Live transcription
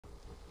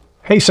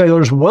Hey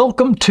sailors,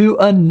 welcome to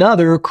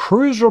another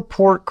Cruise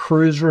Report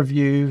cruise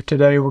review.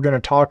 Today we're going to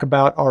talk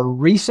about our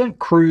recent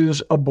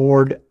cruise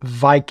aboard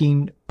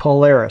Viking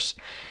Polaris.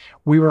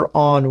 We were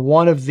on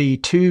one of the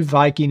two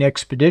Viking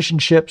expedition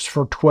ships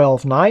for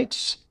 12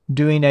 nights,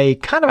 doing a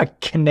kind of a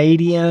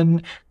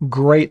Canadian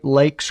Great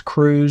Lakes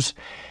cruise.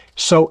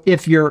 So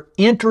if you're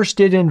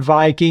interested in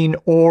Viking,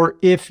 or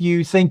if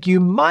you think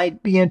you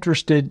might be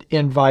interested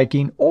in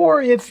Viking,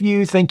 or if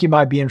you think you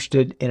might be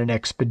interested in an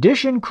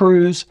expedition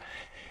cruise,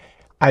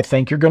 I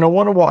think you're going to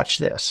want to watch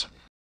this.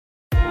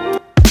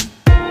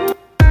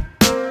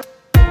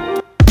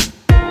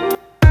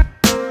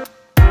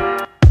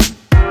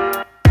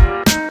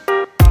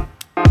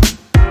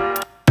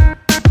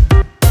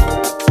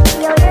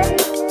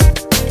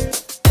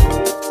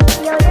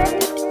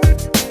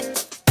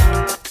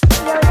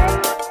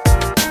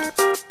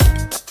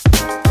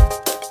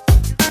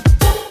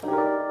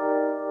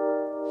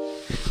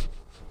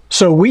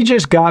 So we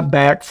just got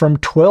back from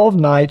 12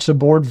 nights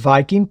aboard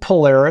Viking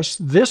Polaris.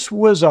 This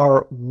was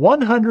our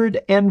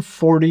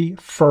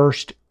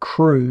 141st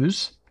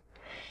cruise,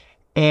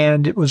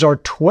 and it was our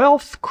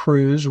 12th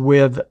cruise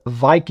with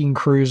Viking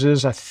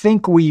Cruises. I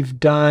think we've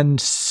done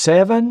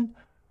 7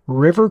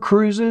 river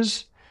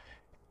cruises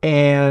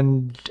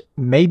and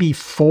maybe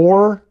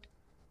 4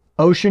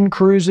 ocean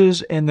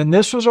cruises, and then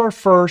this was our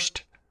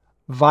first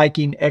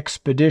Viking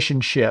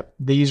expedition ship.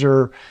 These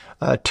are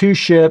 2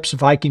 ships,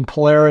 Viking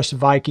Polaris,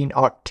 Viking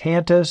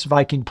Octantis.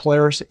 Viking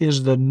Polaris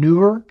is the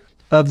newer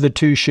of the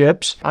 2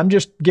 ships. I'm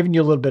just giving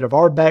you a little bit of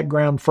our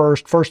background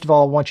first. First of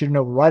all, I want you to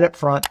know right up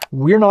front,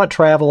 we're not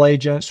travel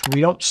agents.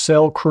 We don't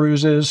sell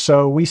cruises,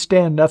 so we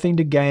stand nothing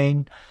to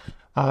gain.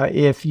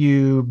 If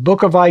you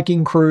book a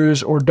Viking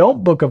cruise or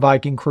don't book a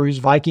Viking cruise,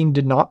 Viking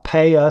did not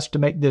pay us to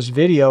make this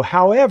video.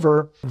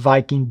 However,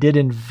 Viking did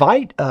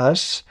invite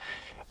us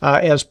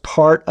as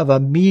part of a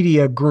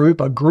media group,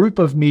 a group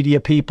of media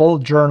people,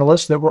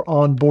 journalists that were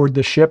on board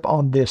the ship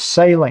on this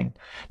sailing.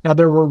 Now,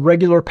 there were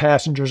regular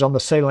passengers on the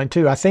sailing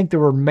too. I think there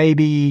were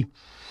maybe,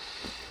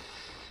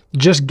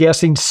 just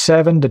guessing,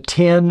 7 to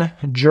 10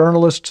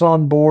 journalists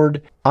on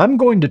board. I'm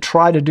going to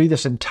try to do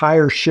this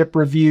entire ship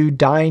review,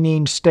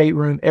 dining,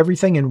 stateroom,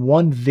 everything in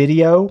one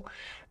video,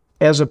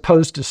 as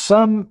opposed to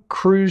some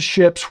cruise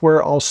ships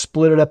where I'll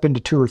split it up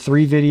into 2 or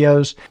 3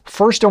 videos.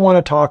 First, I want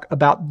to talk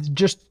about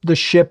just the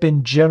ship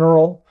in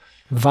general.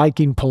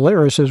 Viking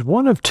Polaris is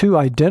one of 2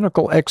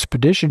 identical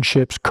expedition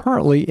ships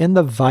currently in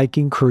the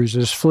Viking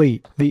Cruises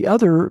fleet, the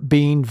other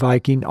being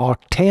Viking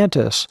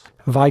Octantis.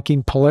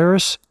 Viking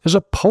Polaris is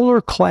a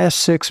Polar Class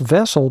 6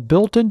 vessel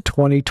built in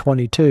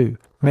 2022.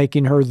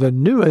 Making her the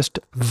newest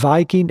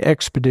Viking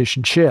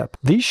expedition ship.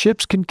 These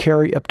ships can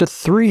carry up to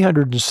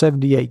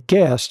 378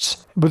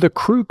 guests with a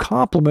crew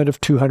complement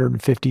of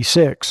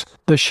 256.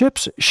 The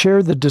ships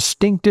share the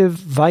distinctive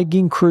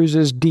Viking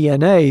Cruises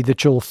DNA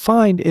that you'll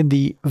find in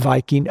the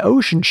Viking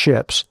ocean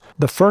ships.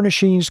 The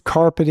furnishings,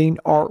 carpeting,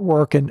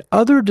 artwork, and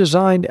other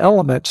design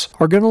elements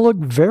are going to look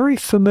very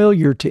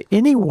familiar to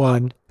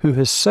anyone who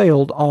has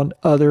sailed on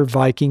other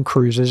Viking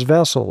Cruises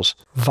vessels.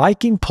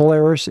 Viking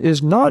Polaris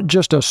is not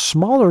just a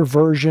smaller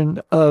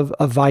version of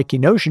a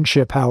Viking ocean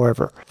ship,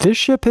 however. This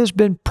ship has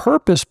been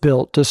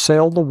purpose-built to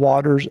sail the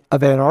waters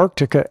of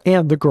Antarctica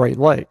and the Great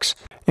Lakes.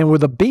 And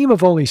with a beam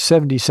of only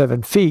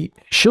 77 feet,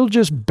 she'll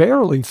just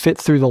barely fit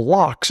through the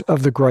locks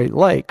of the Great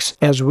Lakes,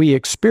 as we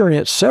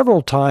experienced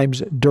several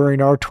times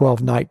during our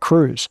 12-night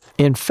cruise.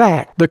 In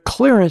fact, the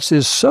clearance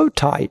is so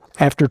tight,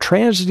 after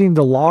transiting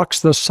the locks,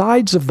 the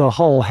sides of the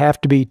hull have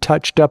to be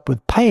touched up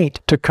with paint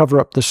to cover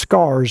up the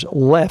scars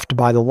left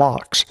by the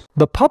locks.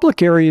 The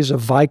public areas of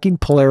Viking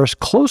Polaris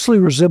closely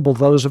resemble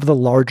those of the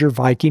larger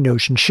Viking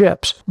ocean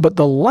ships, but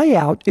the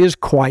layout is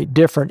quite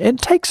different and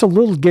takes a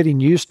little getting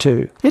used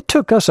to. It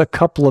took us a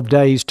couple of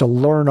days to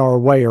learn our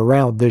way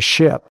around this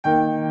ship.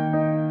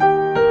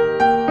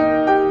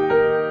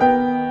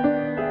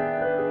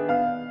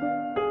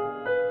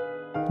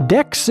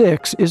 Deck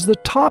 6 is the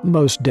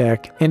topmost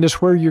deck and is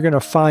where you're going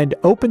to find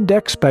open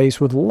deck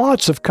space with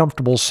lots of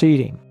comfortable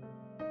seating.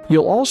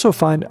 You'll also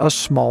find a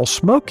small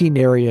smoking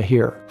area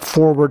here.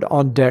 Forward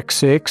on Deck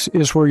 6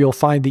 is where you'll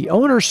find the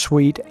Owner's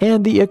Suite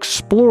and the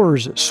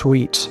Explorer's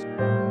Suites.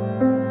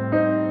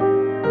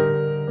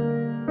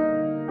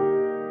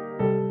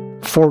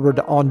 Forward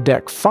on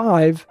Deck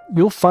 5,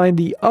 you'll find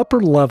the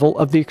upper level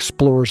of the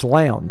Explorer's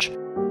Lounge.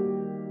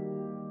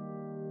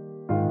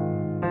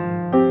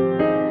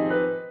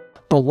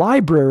 The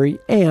library,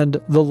 and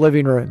the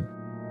living room.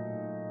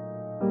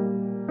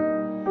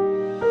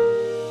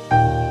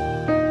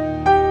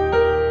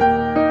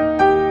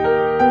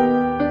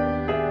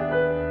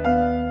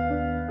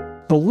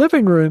 The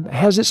living room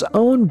has its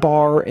own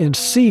bar and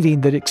seating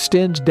that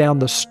extends down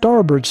the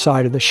starboard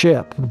side of the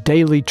ship.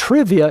 Daily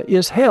trivia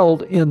is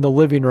held in the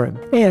living room,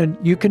 and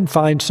you can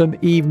find some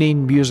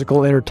evening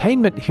musical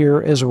entertainment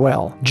here as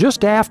well.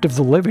 Just aft of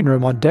the living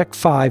room on Deck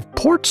 5,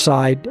 port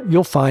side,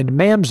 you'll find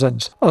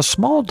Mamsen's, a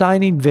small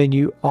dining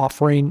venue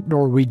offering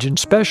Norwegian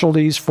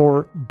specialties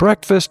for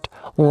breakfast,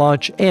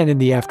 lunch, and in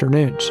the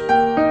afternoons.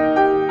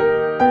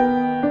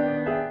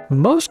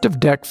 Most of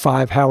Deck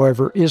 5,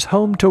 however, is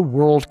home to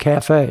World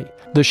Cafe,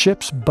 the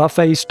ship's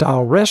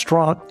buffet-style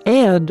restaurant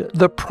and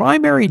the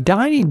primary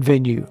dining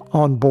venue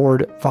on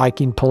board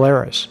Viking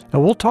Polaris.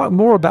 And we'll talk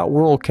more about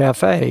World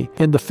Cafe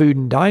in the food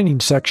and dining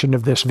section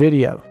of this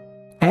video.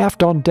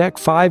 Aft on Deck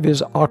 5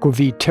 is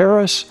Aquavit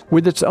Terrace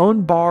with its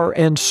own bar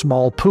and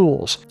small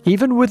pools.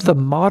 Even with the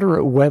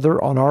moderate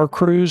weather on our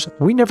cruise,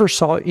 we never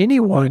saw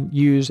anyone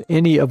use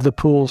any of the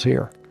pools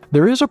here.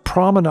 There is a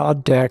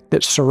promenade deck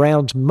that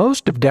surrounds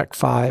most of Deck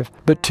 5,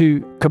 but to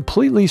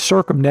completely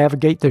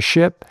circumnavigate the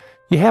ship,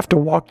 you have to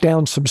walk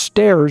down some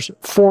stairs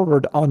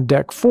forward on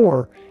Deck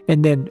 4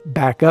 and then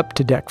back up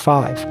to Deck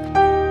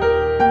 5.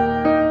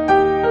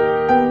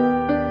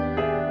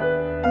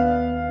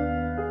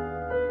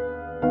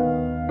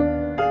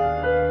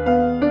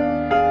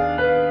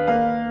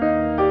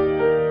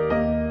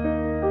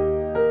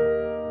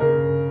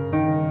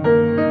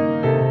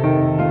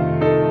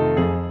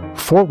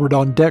 Forward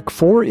on Deck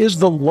 4 is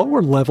the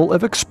lower level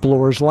of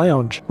Explorer's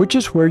Lounge, which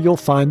is where you'll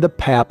find the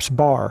Pabst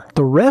Bar.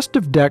 The rest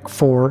of Deck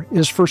 4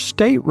 is for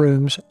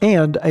staterooms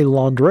and a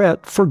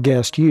laundrette for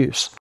guest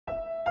use.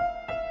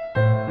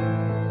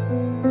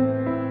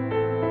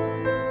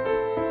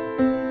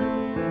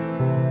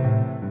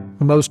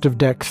 Most of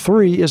Deck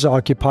 3 is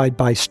occupied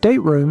by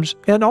staterooms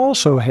and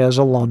also has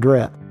a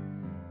laundrette.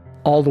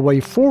 All the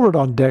way forward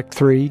on Deck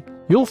 3,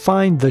 you'll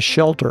find the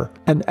shelter,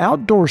 an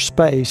outdoor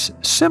space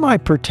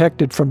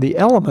semi-protected from the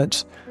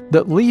elements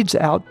that leads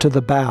out to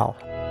the bow.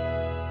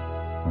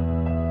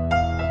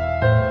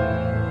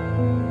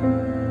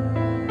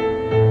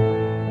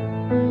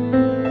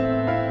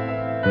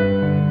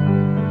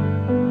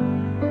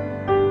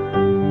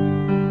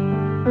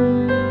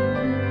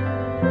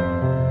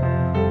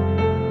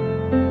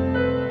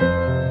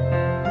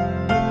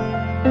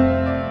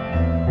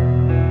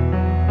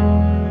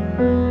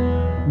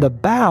 The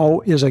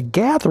bow is a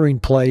gathering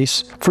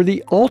place for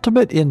the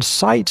ultimate in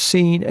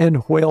sightseeing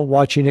and whale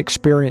watching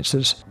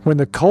experiences. When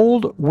the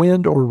cold,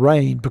 wind, or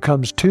rain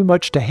becomes too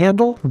much to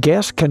handle,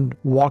 guests can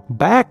walk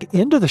back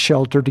into the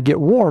shelter to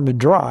get warm and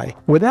dry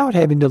without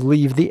having to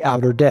leave the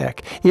outer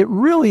deck. It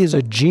really is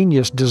a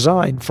genius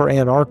design for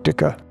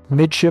Antarctica.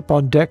 Midship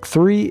on Deck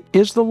 3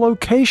 is the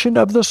location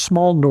of the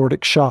small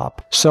Nordic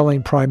shop,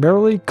 selling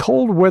primarily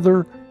cold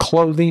weather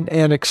clothing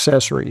and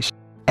accessories.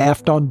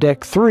 Aft on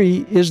Deck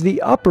 3 is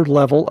the upper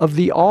level of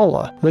the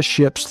Aula, the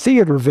ship's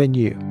theater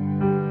venue.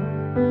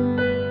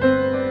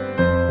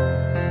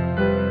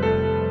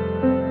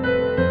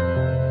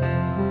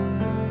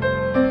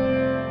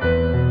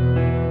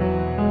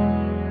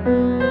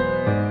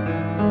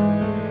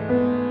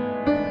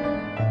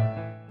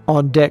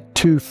 On Deck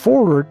 2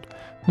 forward,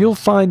 you'll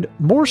find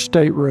more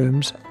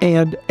staterooms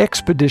and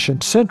Expedition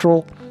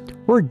Central,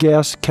 where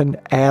guests can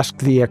ask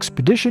the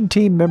expedition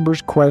team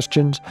members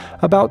questions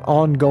about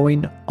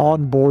ongoing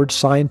onboard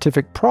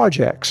scientific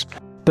projects.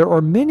 There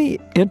are many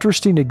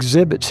interesting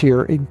exhibits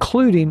here,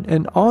 including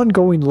an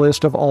ongoing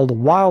list of all the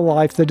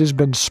wildlife that has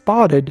been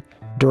spotted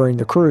during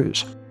the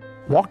cruise.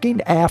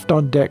 Walking aft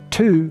on Deck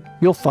 2,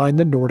 you'll find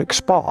the Nordic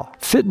Spa,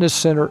 fitness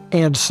center,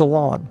 and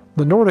salon.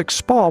 The Nordic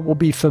Spa will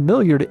be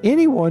familiar to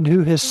anyone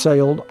who has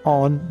sailed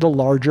on the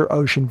larger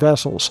ocean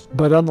vessels.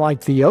 But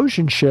unlike the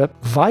ocean ship,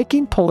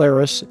 Viking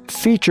Polaris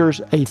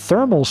features a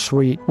thermal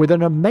suite with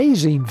an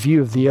amazing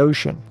view of the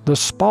ocean. The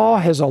spa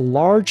has a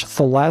large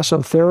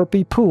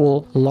thalassotherapy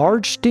pool,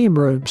 large steam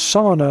room,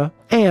 sauna,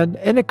 and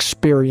an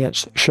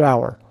experienced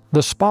shower.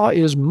 The spa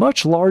is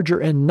much larger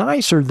and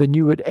nicer than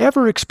you would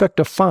ever expect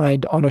to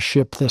find on a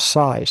ship this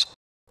size.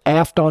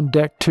 Aft on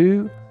Deck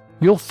 2,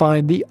 you'll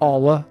find the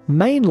Aula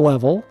main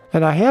level,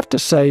 and I have to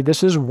say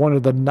this is one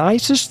of the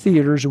nicest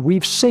theaters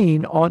we've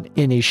seen on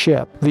any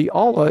ship. The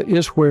Aula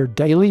is where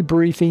daily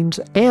briefings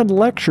and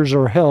lectures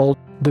are held.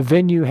 The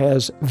venue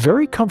has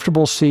very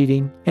comfortable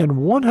seating and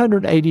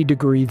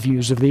 180-degree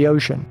views of the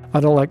ocean.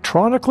 An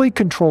electronically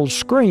controlled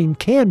screen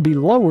can be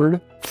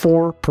lowered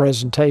for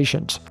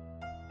presentations.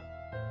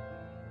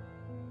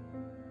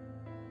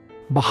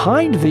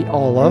 Behind the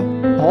Aula,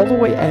 all the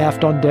way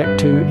aft on Deck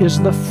 2, is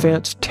the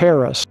Fence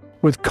Terrace,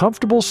 with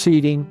comfortable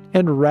seating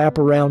and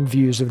wraparound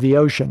views of the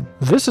ocean.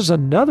 This is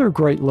another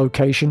great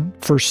location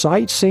for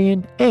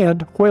sightseeing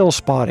and whale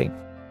spotting.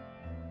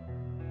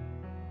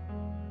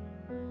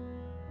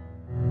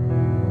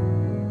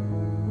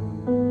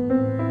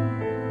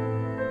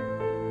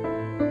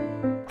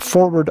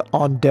 Forward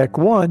on Deck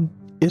 1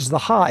 is the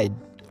Hyde,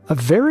 a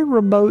very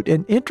remote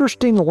and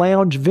interesting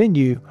lounge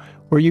venue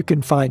where you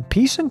can find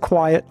peace and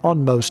quiet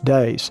on most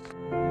days.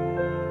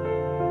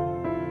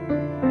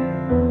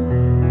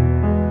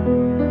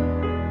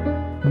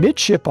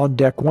 Midship on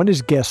Deck 1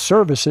 is guest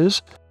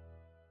services,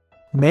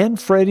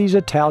 Manfredi's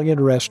Italian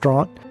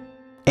restaurant,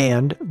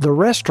 and the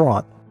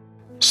restaurant.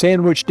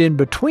 Sandwiched in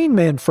between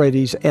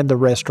Manfredi's and the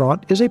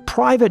restaurant is a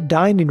private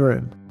dining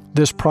room.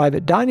 This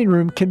private dining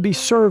room can be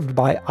served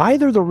by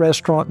either the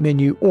restaurant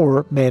menu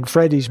or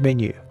Manfredi's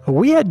menu.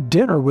 We had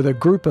dinner with a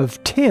group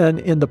of 10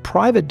 in the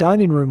private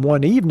dining room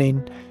one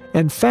evening,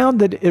 and found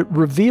that it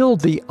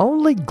revealed the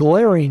only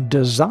glaring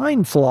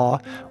design flaw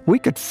we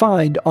could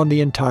find on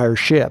the entire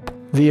ship.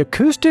 The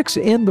acoustics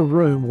in the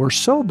room were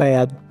so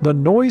bad, the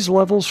noise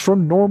levels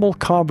from normal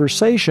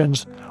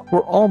conversations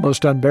were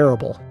almost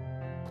unbearable.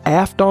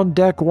 Aft on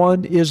Deck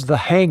 1 is the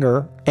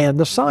hangar and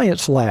the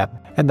science lab.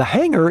 And the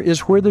hangar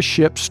is where the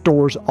ship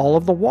stores all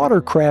of the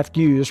watercraft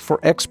used for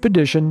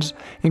expeditions,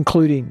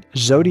 including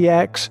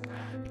Zodiacs,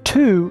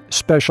 2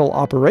 special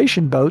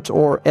operation boats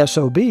or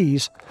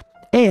SOBs,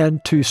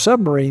 and 2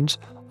 submarines,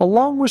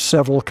 along with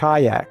several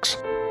kayaks.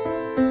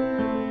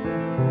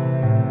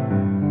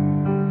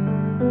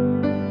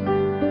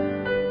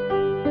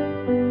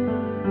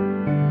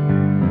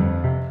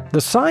 The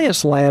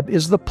science lab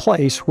is the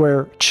place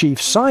where Chief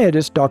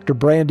Scientist Dr.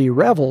 Brandy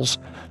Revels'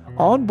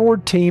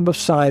 onboard team of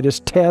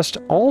scientists test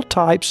all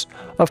types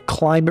of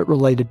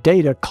climate-related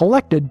data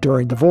collected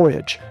during the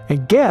voyage,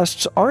 and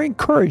guests are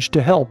encouraged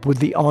to help with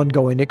the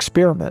ongoing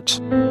experiments.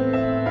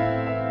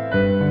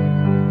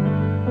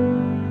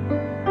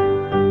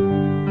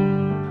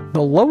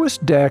 The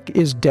lowest deck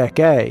is Deck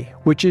A,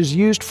 which is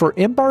used for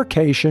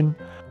embarkation,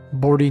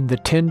 boarding the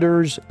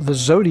tenders, the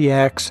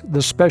Zodiacs,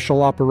 the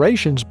special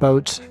operations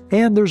boats,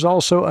 and there's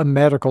also a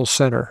medical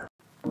center.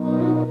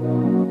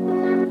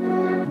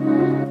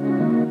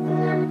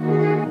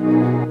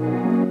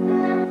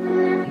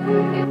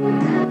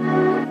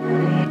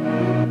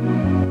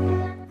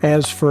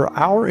 As for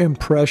our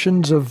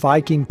impressions of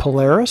Viking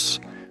Polaris,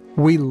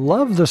 we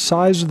love the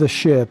size of the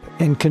ship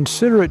and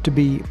consider it to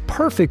be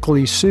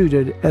perfectly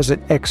suited as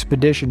an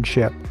expedition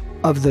ship.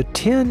 Of the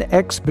 10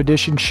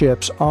 expedition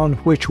ships on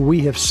which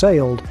we have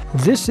sailed,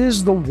 this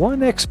is the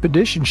one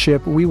expedition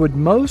ship we would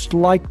most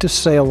like to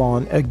sail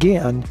on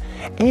again,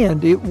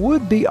 and it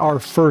would be our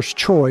first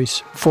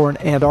choice for an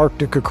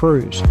Antarctica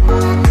cruise.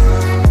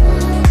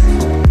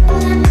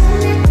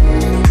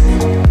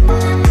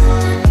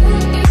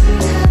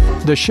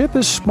 The ship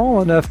is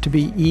small enough to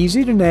be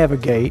easy to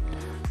navigate,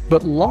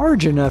 but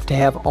large enough to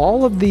have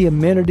all of the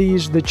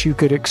amenities that you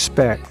could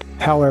expect.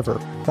 However,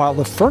 while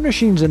the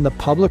furnishings in the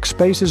public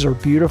spaces are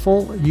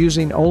beautiful,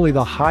 using only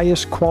the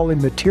highest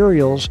quality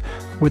materials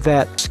with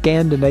that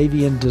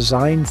Scandinavian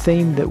design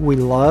theme that we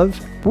love,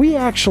 we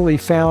actually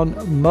found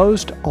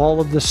most all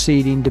of the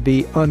seating to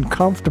be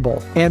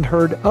uncomfortable and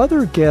heard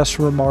other guests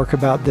remark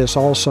about this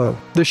also.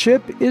 The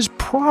ship is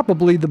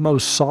probably the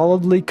most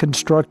solidly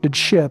constructed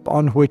ship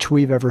on which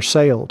we've ever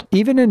sailed.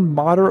 Even in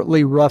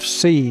moderately rough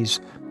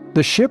seas,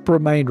 the ship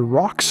remained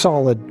rock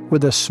solid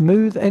with a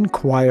smooth and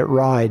quiet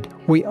ride.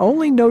 We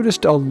only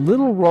noticed a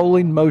little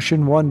rolling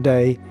motion one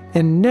day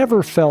and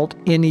never felt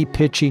any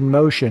pitching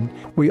motion.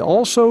 We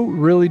also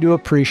really do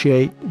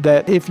appreciate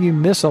that if you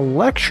miss a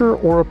lecture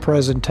or a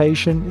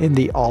presentation in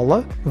the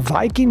aula,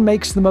 Viking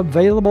makes them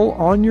available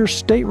on your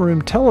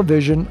stateroom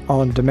television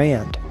on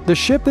demand. The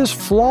ship is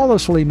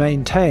flawlessly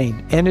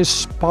maintained and is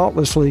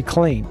spotlessly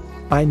clean.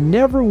 I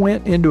never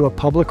went into a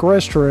public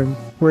restroom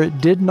where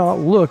it did not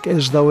look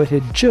as though it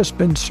had just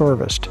been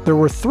serviced. There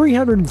were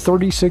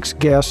 336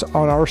 guests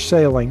on our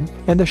sailing,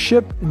 and the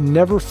ship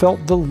never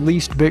felt the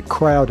least bit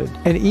crowded.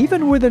 And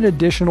even with an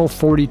additional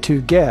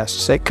 42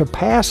 guests at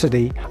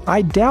capacity,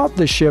 I doubt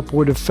the ship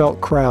would have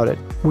felt crowded.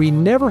 We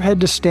never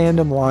had to stand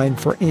in line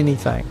for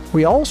anything.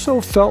 We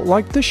also felt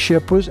like the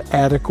ship was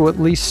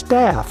adequately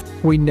staffed.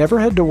 We never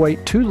had to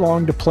wait too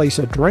long to place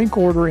a drink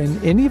order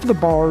in any of the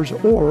bars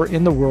or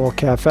in the World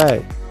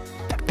Cafe.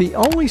 The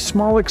only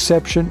small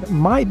exception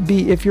might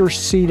be if you're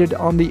seated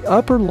on the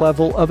upper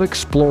level of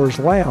Explorer's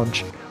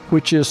Lounge,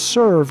 which is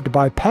served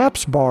by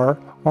Pabst Bar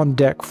on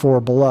Deck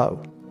 4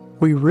 below.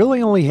 We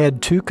really only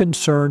had 2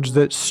 concerns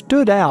that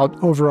stood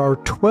out over our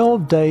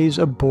 12 days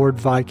aboard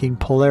Viking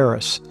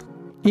Polaris.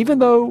 Even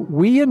though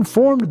we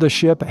informed the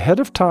ship ahead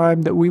of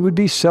time that we would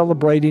be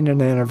celebrating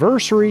an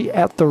anniversary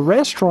at the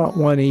restaurant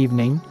one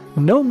evening,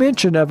 no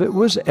mention of it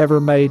was ever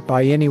made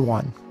by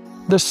anyone.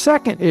 The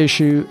second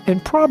issue,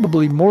 and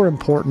probably more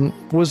important,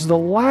 was the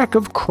lack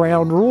of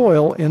Crown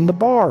Royal in the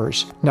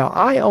bars. Now,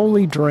 I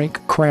only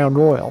drink Crown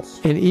Royal,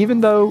 and even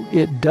though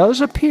it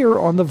does appear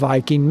on the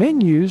Viking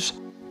menus,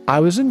 I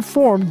was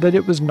informed that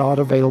it was not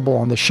available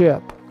on the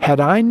ship. Had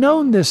I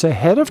known this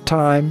ahead of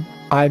time,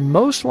 I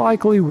most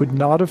likely would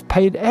not have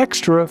paid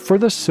extra for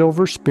the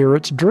Silver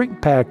Spirits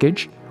drink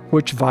package,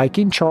 which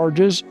Viking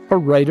charges a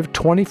rate of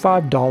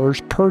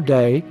 $25 per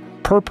day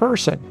per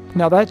person.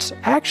 Now that's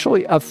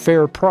actually a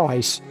fair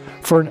price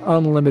for an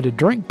unlimited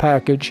drink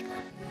package,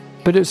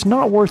 but it's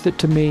not worth it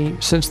to me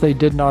since they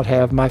did not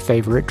have my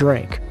favorite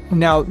drink.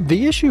 Now,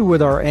 the issue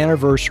with our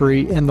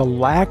anniversary and the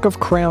lack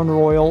of Crown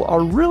Royal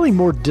are really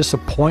more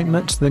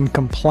disappointments than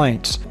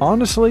complaints.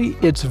 Honestly,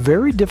 it's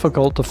very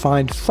difficult to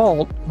find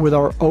fault with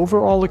our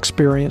overall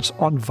experience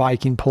on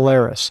Viking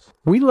Polaris.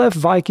 We left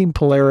Viking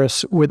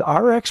Polaris with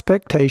our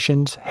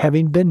expectations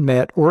having been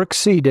met or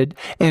exceeded,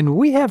 and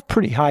we have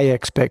pretty high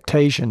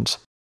expectations.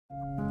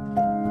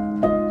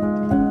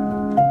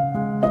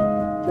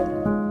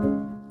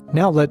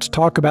 Now let's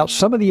talk about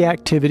some of the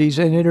activities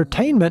and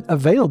entertainment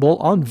available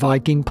on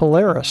Viking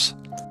Polaris.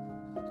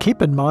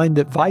 Keep in mind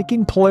that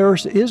Viking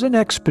Polaris is an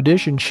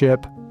expedition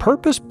ship,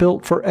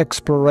 purpose-built for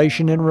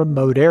exploration in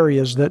remote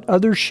areas that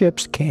other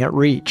ships can't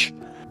reach.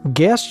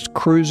 Guests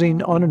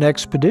cruising on an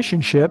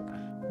expedition ship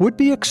would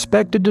be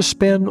expected to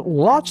spend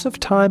lots of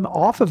time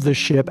off of the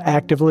ship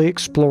actively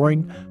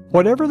exploring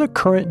whatever the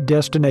current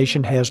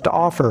destination has to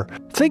offer.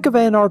 Think of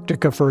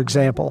Antarctica, for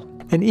example.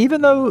 And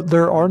even though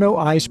there are no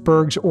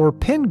icebergs or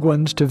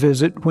penguins to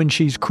visit when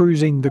she's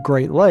cruising the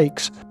Great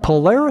Lakes,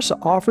 Polaris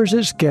offers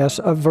its guests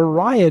a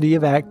variety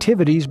of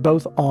activities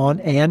both on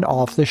and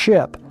off the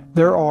ship.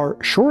 There are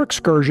shore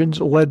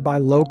excursions led by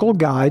local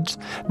guides.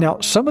 Now,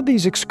 some of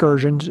these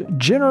excursions,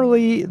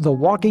 generally the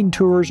walking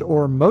tours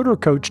or motor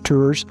coach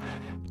tours,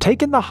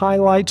 take in the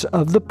highlights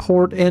of the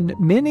port, and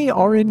many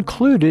are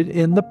included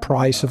in the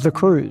price of the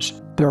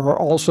cruise. There are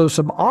also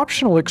some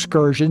optional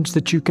excursions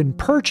that you can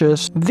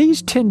purchase.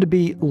 These tend to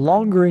be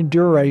longer in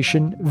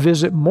duration,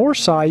 visit more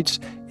sites,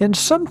 and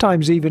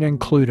sometimes even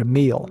include a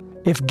meal.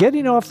 If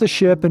getting off the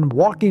ship and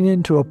walking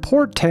into a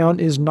port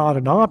town is not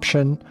an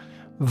option,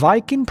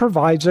 Viking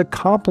provides a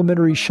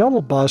complimentary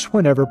shuttle bus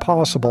whenever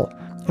possible.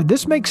 And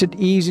this makes it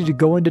easy to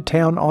go into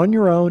town on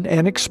your own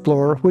and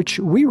explore, which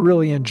we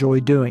really enjoy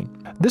doing.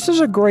 This is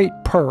a great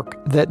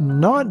perk that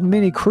not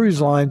many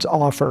cruise lines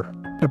offer.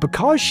 Now,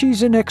 because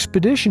she's an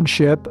expedition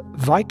ship,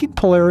 Viking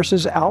Polaris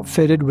is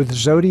outfitted with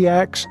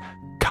zodiacs,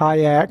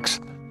 kayaks,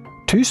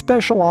 2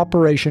 special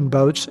operation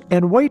boats,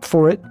 and wait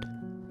for it,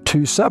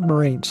 2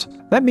 submarines.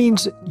 That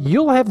means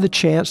you'll have the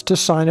chance to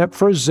sign up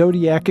for a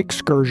zodiac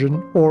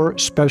excursion or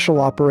special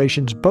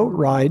operations boat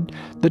ride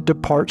that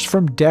departs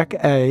from Deck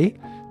A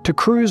to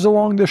cruise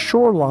along the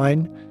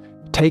shoreline,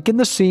 take in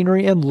the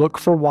scenery, and look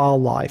for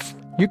wildlife.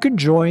 You can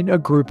join a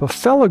group of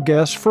fellow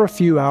guests for a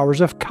few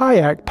hours of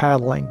kayak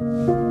paddling.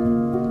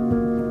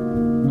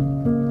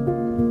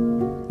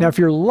 Now, if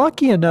you're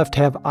lucky enough to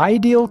have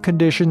ideal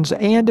conditions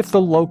and if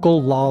the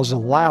local laws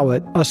allow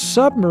it, a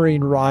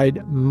submarine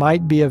ride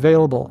might be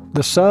available.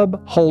 The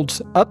sub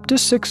holds up to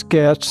 6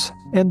 guests,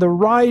 and the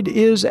ride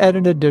is at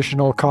an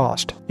additional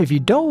cost. If you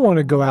don't want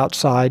to go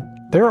outside,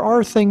 there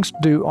are things to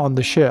do on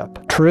the ship.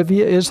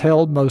 Trivia is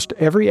held most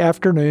every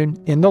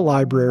afternoon in the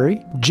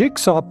library.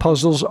 Jigsaw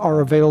puzzles are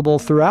available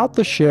throughout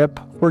the ship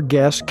where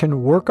guests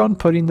can work on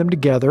putting them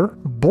together.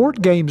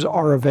 Board games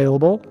are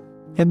available,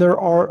 and there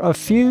are a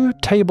few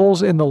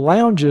tables in the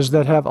lounges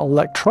that have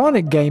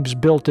electronic games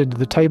built into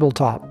the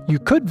tabletop. You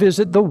could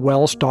visit the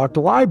well-stocked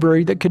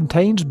library that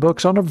contains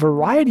books on a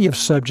variety of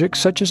subjects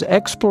such as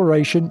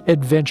exploration,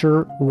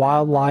 adventure,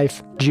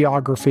 wildlife,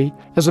 geography.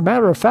 As a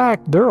matter of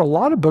fact, there are a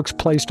lot of books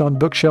placed on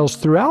bookshelves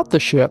throughout the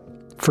ship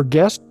for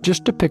guests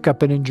just to pick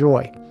up and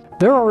enjoy.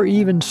 There are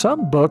even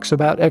some books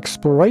about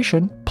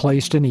exploration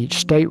placed in each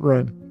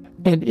stateroom.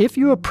 And if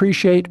you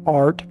appreciate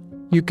art,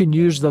 you can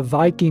use the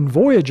Viking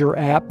Voyager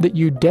app that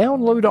you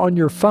download on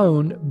your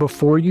phone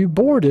before you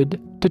boarded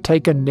to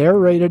take a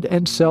narrated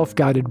and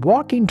self-guided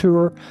walking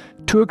tour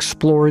to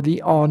explore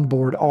the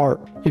onboard art.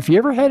 If you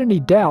ever had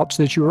any doubts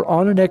that you were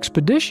on an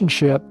expedition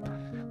ship,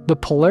 the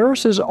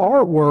Polaris's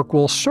artwork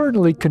will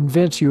certainly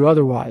convince you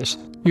otherwise.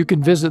 You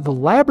can visit the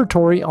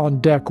laboratory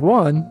on Deck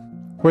 1,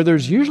 where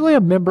there's usually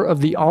a member of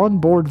the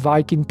onboard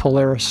Viking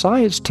Polaris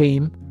science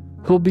team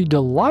who'll be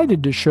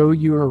delighted to show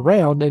you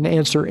around and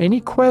answer any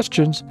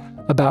questions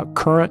about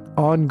current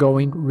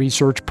ongoing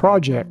research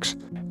projects.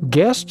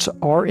 Guests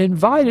are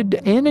invited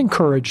and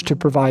encouraged to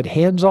provide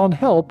hands-on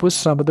help with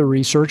some of the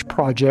research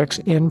projects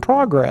in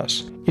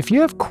progress. If you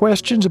have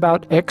questions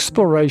about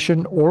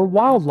exploration or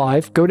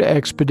wildlife, go to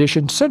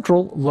Expedition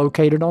Central,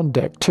 located on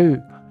Deck 2,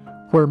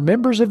 where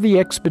members of the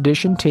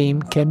expedition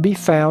team can be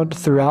found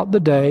throughout the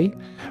day,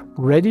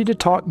 ready to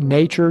talk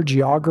nature,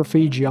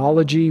 geography,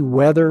 geology,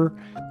 weather,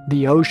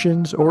 the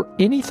oceans, or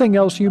anything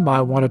else you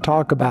might want to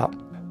talk about.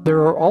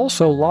 There are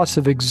also lots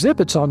of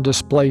exhibits on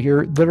display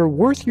here that are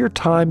worth your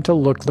time to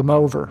look them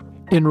over.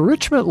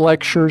 Enrichment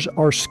lectures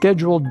are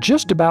scheduled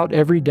just about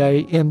every day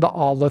in the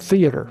Aula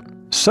Theater.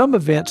 Some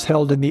events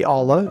held in the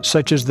Aula,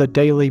 such as the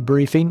daily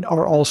briefing,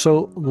 are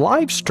also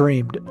live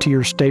streamed to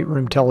your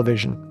stateroom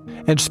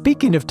television. And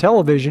speaking of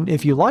television,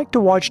 if you like to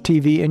watch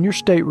TV in your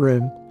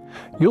stateroom,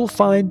 you'll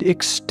find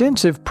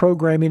extensive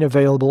programming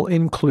available,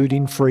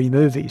 including free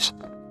movies.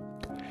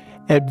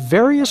 At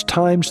various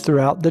times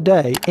throughout the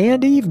day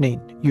and evening,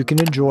 you can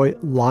enjoy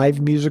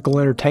live musical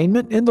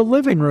entertainment in the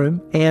living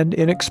room and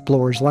in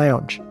Explorer's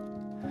Lounge.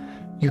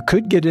 You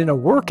could get in a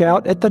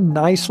workout at the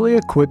nicely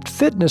equipped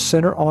fitness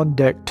center on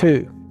Deck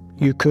 2.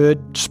 You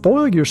could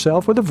spoil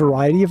yourself with a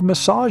variety of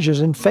massages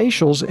and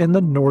facials in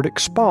the Nordic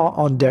Spa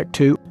on Deck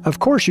 2. Of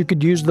course, you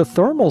could use the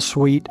thermal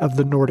suite of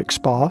the Nordic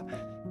Spa,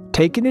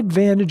 taking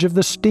advantage of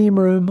the steam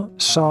room,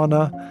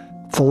 sauna,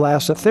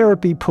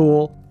 thalassotherapy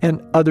pool, and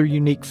other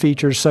unique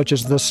features such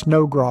as the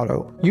snow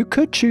grotto. You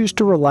could choose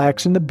to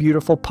relax in the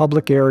beautiful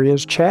public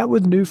areas, chat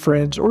with new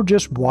friends, or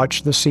just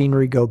watch the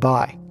scenery go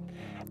by.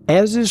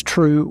 As is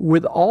true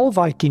with all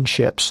Viking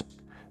ships,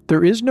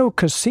 there is no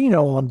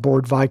casino on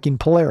board Viking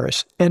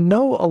Polaris and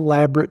no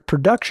elaborate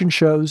production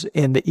shows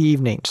in the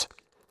evenings.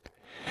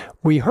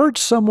 We heard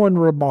someone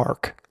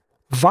remark,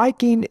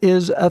 Viking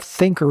is a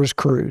thinker's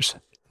cruise,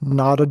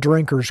 not a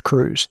drinker's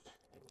cruise.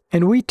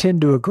 And we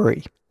tend to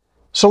agree.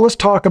 So let's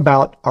talk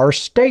about our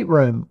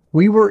stateroom.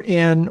 We were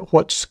in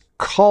what's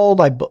called,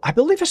 I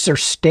believe it's their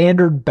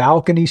standard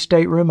balcony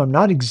stateroom. I'm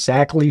not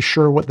exactly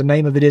sure what the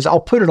name of it is.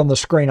 I'll put it on the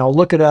screen. I'll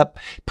look it up,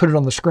 put it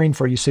on the screen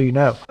for you so you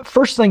know.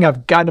 First thing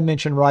I've got to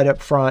mention right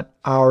up front,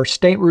 our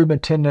stateroom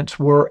attendants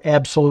were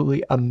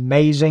absolutely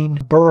amazing.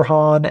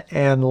 Burhan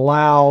and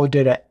Lau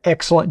did an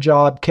excellent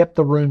job, kept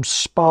the room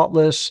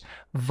spotless.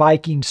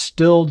 Viking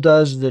still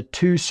does the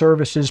 2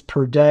 services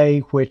per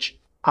day, which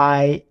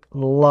I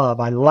love.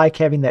 I like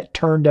having that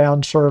turn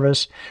down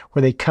service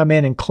where they come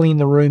in and clean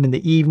the room in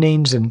the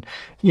evenings and,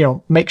 you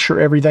know, make sure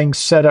everything's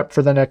set up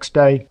for the next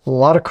day. A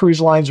lot of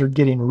cruise lines are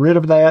getting rid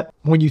of that.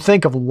 When you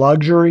think of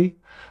luxury,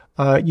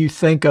 you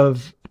think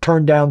of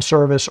turn down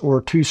service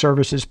or 2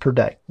 services per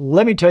day.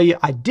 Let me tell you,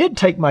 I did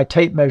take my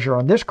tape measure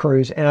on this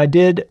cruise and I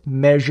did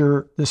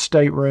measure the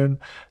stateroom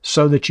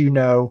so that you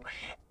know.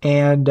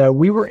 And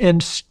we were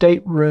in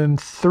stateroom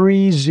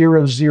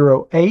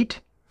 3008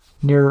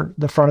 near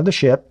the front of the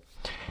ship.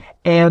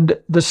 And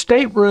the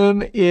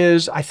stateroom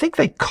is, I think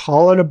they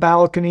call it a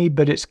balcony,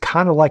 but it's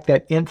kind of like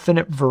that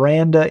infinite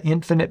veranda,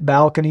 infinite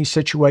balcony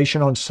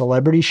situation on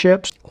celebrity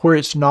ships, where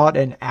it's not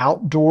an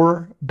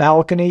outdoor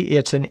balcony,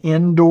 it's an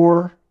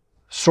indoor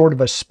sort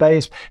of a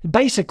space.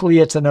 Basically,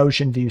 it's an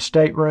ocean view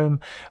stateroom,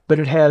 but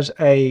it has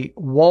a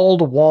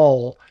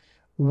wall-to-wall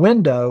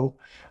window,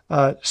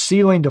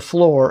 ceiling to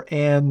floor,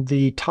 and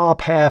the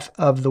top half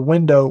of the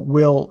window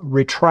will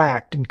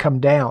retract and come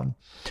down.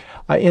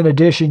 In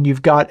addition,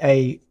 you've got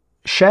a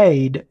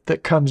shade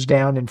that comes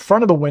down in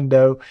front of the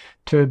window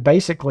to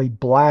basically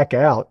black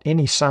out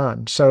any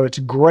sun. So it's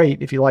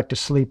great if you like to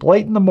sleep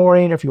late in the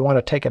morning, if you want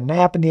to take a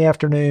nap in the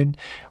afternoon.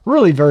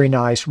 Really very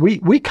nice.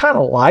 We kind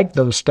of like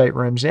those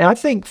staterooms. And I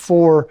think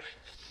for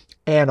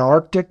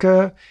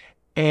Antarctica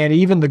and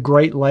even the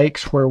Great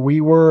Lakes where we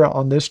were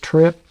on this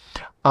trip,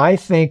 I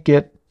think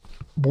it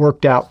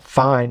worked out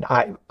fine.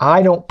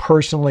 I don't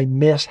personally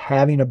miss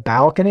having a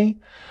balcony.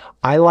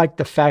 I like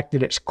the fact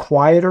that it's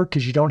quieter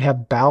because you don't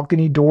have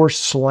balcony doors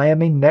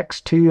slamming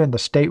next to you and the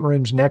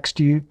staterooms next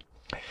to you.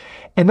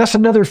 And that's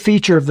another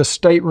feature of the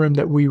stateroom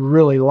that we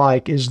really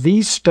like, is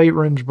these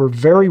staterooms were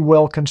very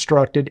well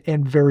constructed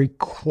and very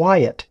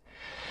quiet.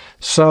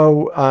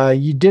 So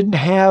you didn't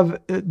have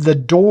the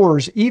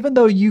doors, even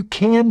though you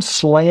can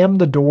slam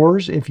the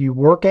doors if you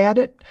work at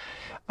it.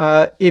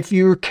 If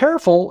you're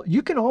careful,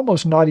 you can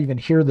almost not even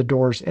hear the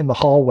doors in the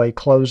hallway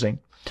closing.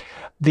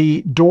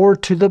 The door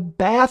to the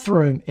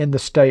bathroom in the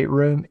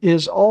stateroom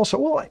is also,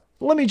 well,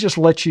 let me just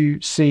let you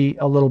see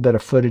a little bit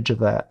of footage of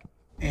that.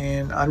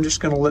 And I'm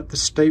just going to let the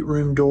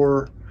stateroom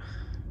door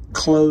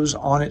close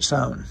on its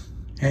own,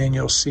 and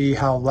you'll see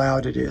how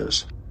loud it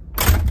is.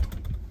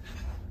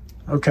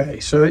 Okay,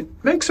 so it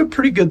makes a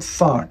pretty good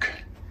thunk,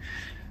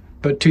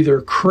 but to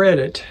their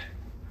credit,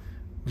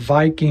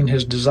 Viking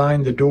has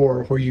designed the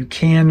door where you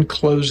can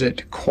close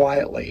it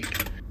quietly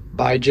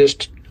by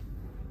just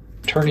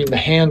turning the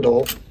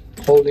handle,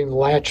 holding the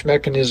latch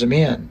mechanism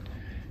in,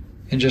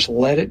 and just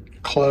let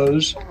it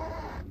close.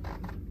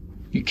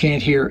 You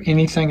can't hear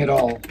anything at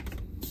all.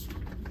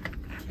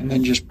 And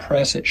then just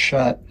press it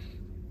shut.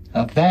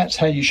 Now that's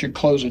how you should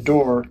close a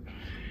door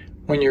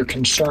when you're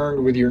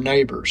concerned with your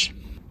neighbors.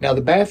 Now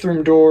the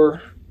bathroom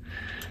door,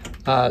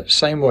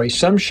 same way.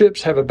 Some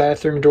ships have a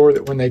bathroom door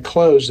that when they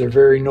close, they're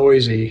very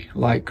noisy,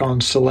 like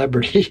on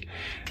Celebrity.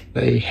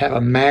 They have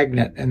a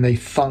magnet and they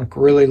thunk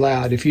really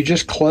loud. If you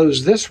just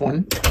close this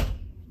one,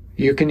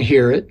 you can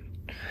hear it,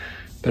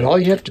 but all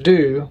you have to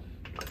do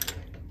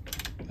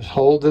is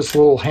hold this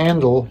little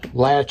handle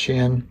latch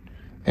in,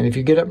 and if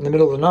you get up in the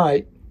middle of the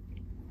night,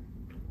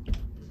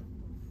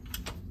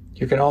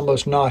 you can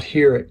almost not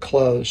hear it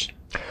close.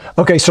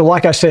 Okay, so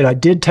like I said, I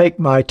did take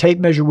my tape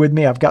measure with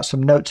me. I've got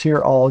some notes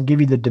here. I'll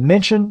give you the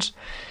dimensions.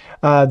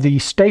 The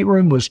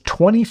stateroom was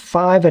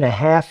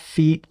 25.5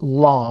 feet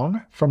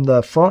long from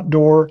the front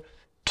door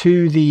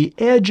to the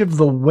edge of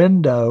the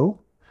window.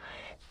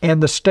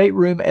 And the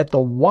stateroom at the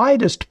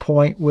widest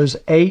point was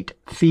 8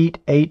 feet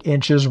 8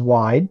 inches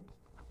wide.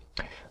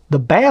 The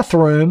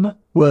bathroom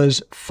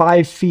was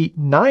 5 feet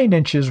 9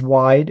 inches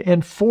wide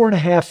and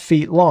 4.5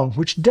 feet long,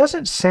 which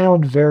doesn't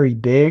sound very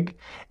big.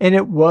 And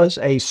it was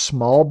a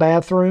small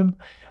bathroom,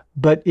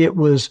 but it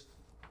was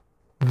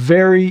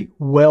very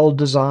well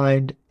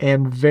designed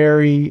and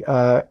very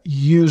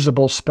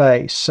usable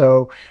space.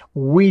 So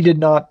we did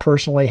not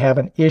personally have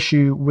an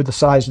issue with the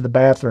size of the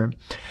bathroom.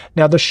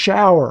 Now the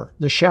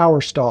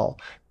shower stall,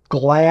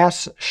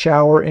 glass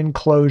shower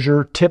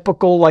enclosure,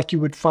 typical like you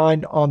would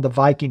find on the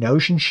Viking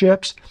Ocean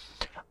ships.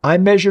 I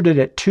measured it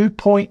at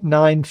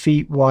 2.9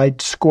 feet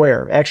wide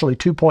square, actually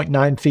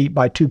 2.9 feet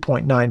by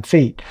 2.9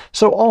 feet.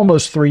 So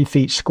almost 3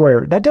 feet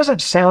square. That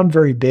doesn't sound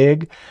very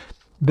big,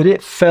 but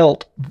it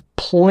felt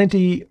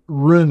plenty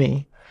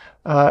roomy,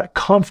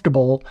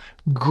 comfortable,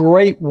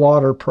 great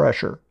water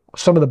pressure.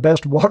 Some of the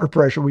best water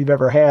pressure we've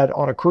ever had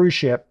on a cruise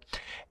ship.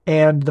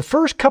 And the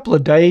first couple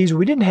of days,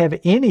 we didn't have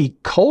any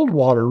cold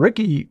water.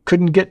 Ricky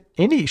couldn't get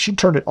any. She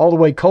turned it all the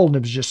way cold, and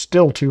it was just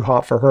still too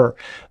hot for her.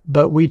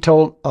 But we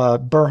told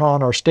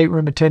Burhan, our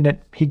stateroom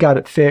attendant, he got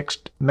it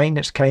fixed.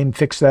 Maintenance came,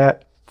 fixed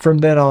that. From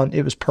then on,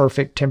 it was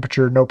perfect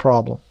temperature, no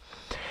problem.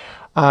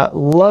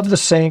 Love the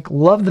sink,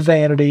 love the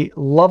vanity,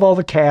 love all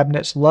the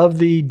cabinets, love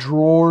the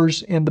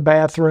drawers in the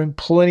bathroom,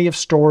 plenty of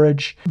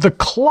storage. The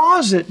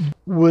closet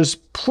was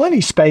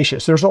plenty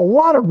spacious. There's a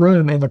lot of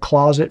room in the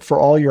closet for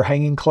all your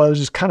hanging clothes.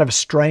 It's kind of a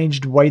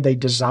strange way they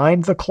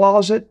designed the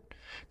closet,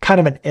 kind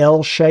of an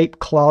L-shaped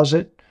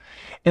closet.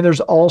 And there's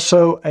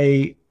also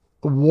a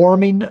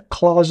warming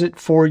closet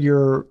for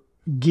your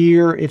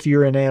gear if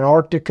you're in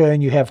Antarctica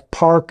and you have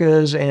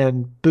parkas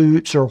and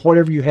boots or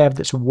whatever you have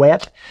that's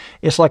wet.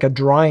 It's like a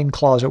drying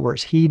closet where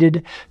it's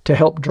heated to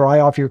help dry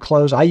off your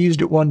clothes. I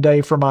used it one day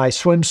for my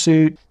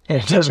swimsuit,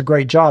 and it does a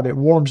great job. It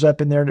warms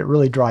up in there and it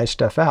really dries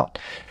stuff out.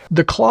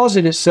 The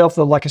closet itself,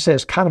 though, like I said,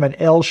 is kind of an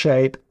L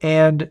shape,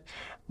 and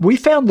we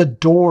found the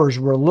doors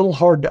were a little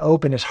hard to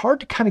open. It's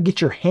hard to kind of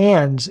get your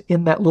hands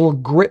in that little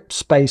grip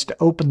space to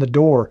open the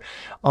door.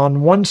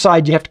 On one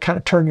side, you have to kind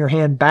of turn your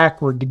hand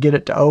backward to get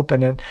it to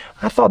open. And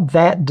I thought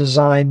that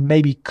design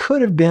maybe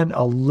could have been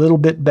a little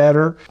bit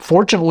better.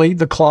 Fortunately,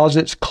 the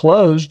closets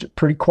closed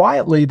pretty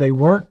quietly. They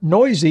weren't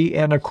noisy.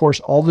 And of course,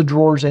 all the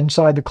drawers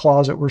inside the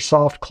closet were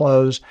soft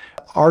close.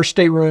 Our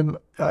stateroom,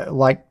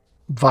 like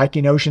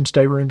Viking Ocean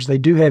staterooms, they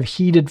do have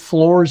heated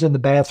floors in the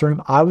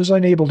bathroom. I was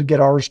unable to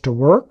get ours to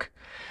work.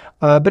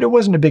 But it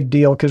wasn't a big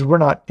deal because we're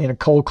not in a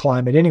cold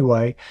climate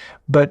anyway.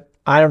 But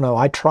I don't know.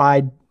 I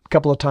tried a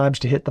couple of times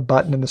to hit the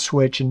button and the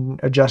switch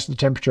and adjust the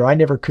temperature. I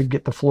never could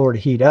get the floor to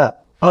heat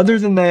up. Other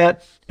than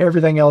that,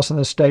 everything else in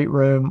the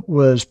stateroom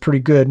was pretty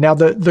good. Now,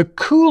 the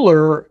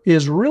cooler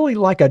is really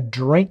like a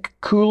drink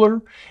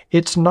cooler.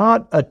 It's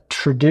not a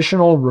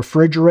traditional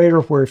refrigerator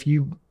where if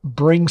you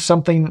bring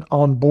something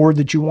on board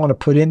that you want to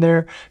put in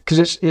there,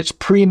 because it's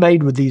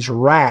pre-made with these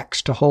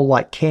racks to hold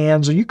like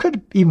cans, or you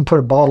could even put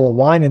a bottle of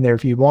wine in there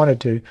if you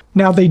wanted to.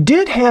 Now, they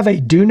did have a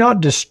do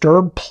not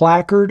disturb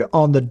placard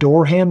on the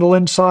door handle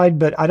inside,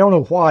 but I don't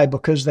know why,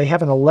 because they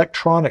have an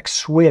electronic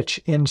switch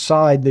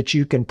inside that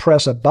you can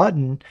press a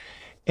button,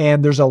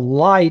 and there's a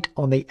light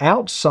on the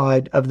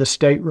outside of the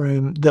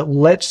stateroom that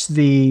lets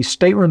the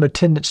stateroom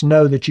attendants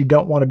know that you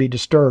don't want to be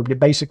disturbed. It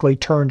basically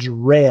turns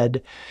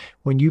red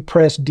when you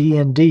press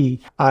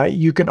D&D.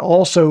 You can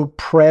also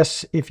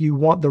press if you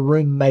want the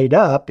room made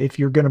up, if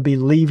you're going to be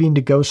leaving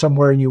to go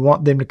somewhere and you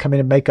want them to come in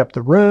and make up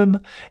the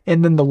room,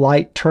 and then the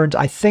light turns,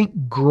 I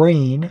think,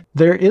 green.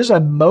 There is a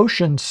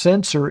motion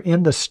sensor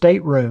in the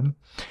stateroom,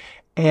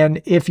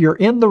 and if you're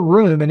in the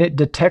room and it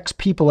detects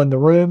people in the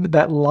room,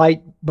 that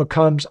light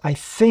becomes, I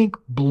think,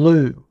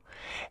 blue.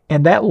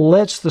 And that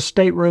lets the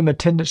stateroom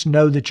attendants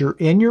know that you're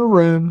in your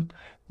room.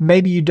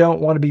 Maybe you don't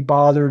want to be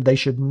bothered. They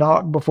should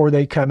knock before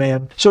they come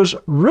in. So it's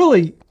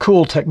really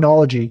cool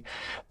technology.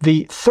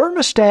 The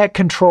thermostat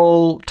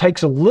control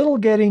takes a little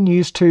getting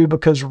used to,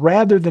 because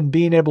rather than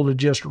being able to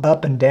just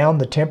up and down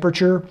the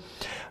temperature,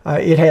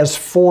 it has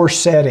 4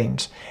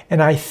 settings.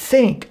 And I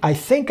think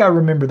I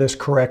remember this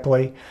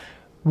correctly.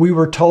 We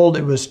were told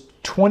it was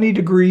 20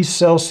 degrees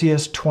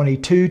Celsius,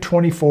 22,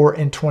 24,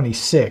 and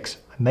 26.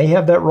 I may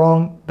have that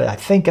wrong, but I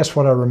think that's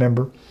what I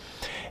remember.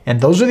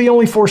 And those are the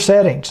only 4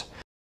 settings.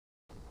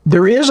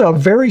 There is a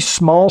very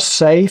small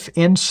safe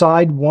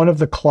inside one of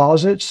the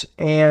closets,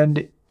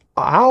 and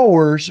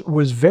ours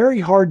was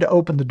very hard to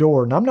open the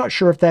door. And I'm not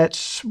sure if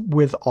that's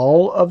with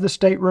all of the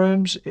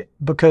staterooms,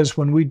 because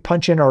when we'd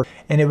punch in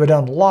and it would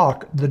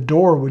unlock, the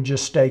door would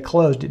just stay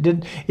closed. It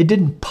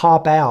didn't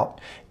pop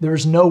out. There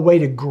was no way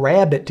to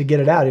grab it to get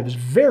it out. It was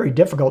very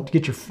difficult to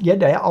get you had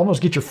to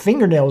almost get your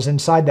fingernails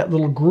inside that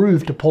little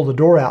groove to pull the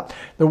door out.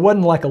 There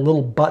wasn't like a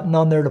little button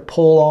on there to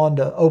pull on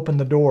to open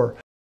the door.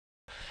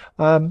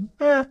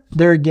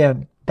 There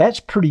again, that's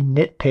pretty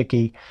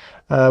nitpicky.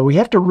 We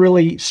have to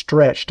really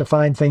stretch to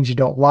find things you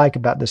don't like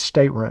about this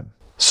stateroom.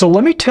 So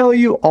let me tell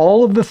you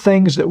all of the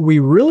things that we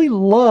really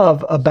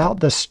love about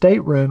the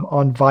stateroom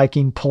on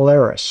Viking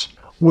Polaris.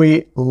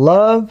 We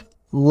love,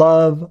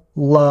 love,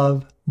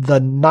 love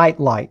the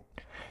nightlight.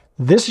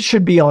 This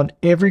should be on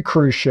every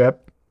cruise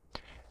ship.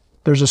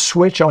 There's a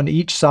switch on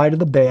each side of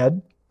the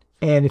bed,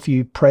 and if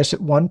you press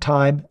it one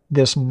time,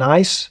 this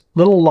nice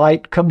little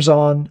light comes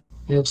on.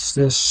 It's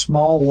this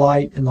small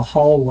light in the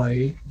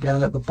hallway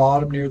down at the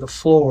bottom near the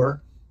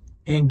floor,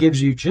 and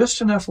gives you just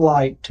enough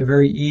light to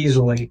very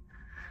easily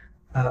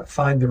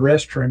find the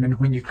restroom. And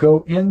when you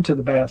go into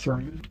the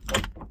bathroom,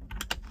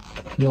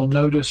 you'll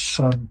notice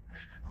some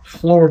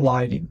floor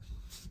lighting,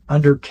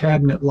 under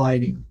cabinet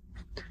lighting.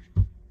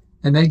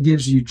 And that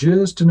gives you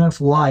just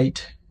enough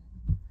light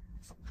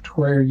to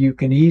where you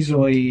can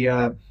easily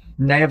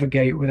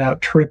navigate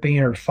without tripping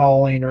or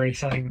falling or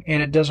anything,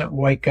 and it doesn't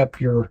wake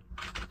up your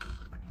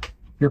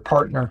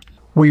partner.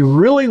 We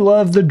really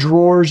love the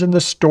drawers and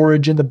the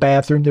storage in the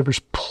bathroom. There was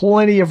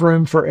plenty of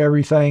room for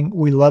everything.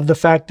 We love the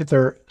fact that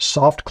they're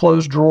soft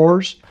close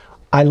drawers.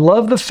 I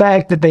love the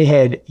fact that they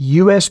had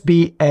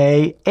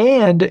USB-A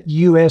and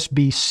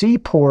USB-C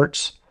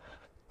ports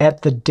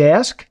at the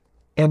desk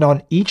and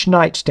on each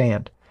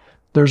nightstand.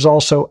 There's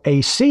also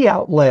AC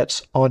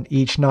outlets on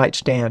each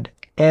nightstand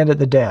and at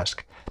the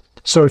desk.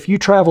 So if you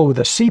travel with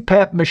a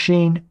CPAP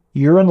machine,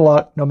 you're in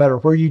luck. No matter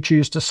where you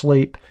choose to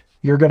sleep,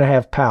 you're going to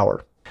have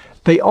power.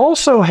 They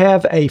also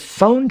have a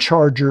phone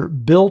charger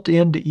built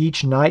into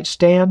each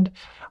nightstand.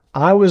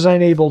 I was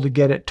unable to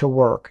get it to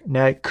work.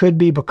 Now, it could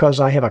be because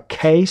I have a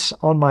case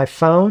on my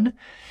phone,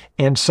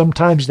 and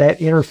sometimes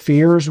that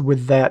interferes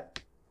with that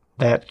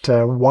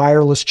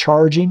wireless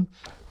charging.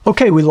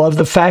 Okay, we love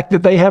the fact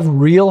that they have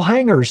real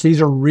hangers.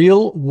 These are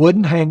real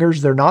wooden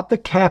hangers. They're not the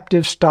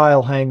captive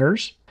style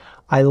hangers.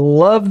 I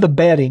love the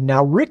bedding.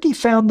 Now, Ricky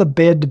found the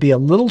bed to be a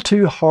little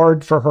too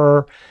hard for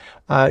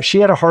her. She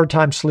had a hard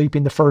time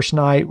sleeping the first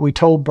night. We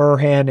told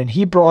Burhan, and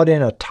he brought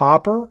in a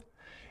topper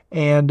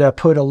and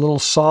put a little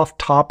soft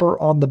topper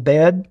on the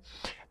bed,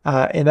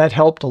 and that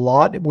helped a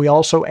lot. We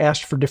also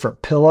asked for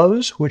different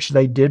pillows, which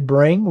they did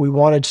bring. We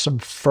wanted some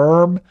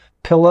firm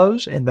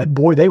pillows, and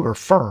boy, they were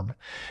firm,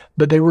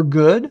 but they were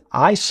good.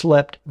 I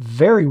slept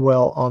very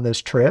well on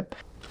this trip.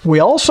 We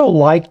also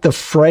like the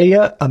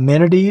Freya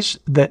amenities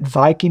that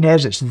Viking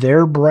has. It's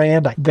their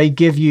brand. They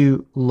give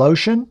you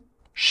lotion,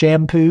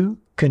 shampoo,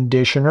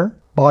 conditioner,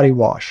 body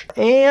wash,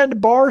 and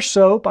bar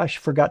soap. I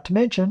forgot to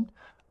mention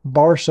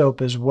bar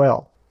soap as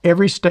well.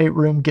 Every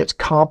stateroom gets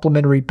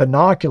complimentary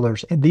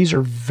binoculars, and these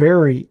are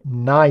very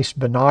nice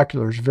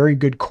binoculars, very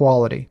good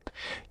quality.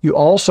 You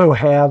also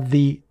have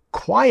the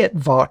quiet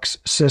Vox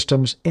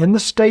systems in the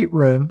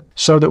stateroom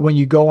so that when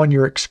you go on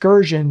your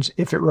excursions,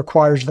 if it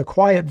requires the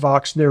quiet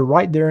Vox, they're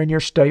right there in your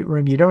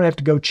stateroom. You don't have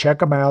to go check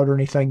them out or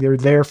anything. They're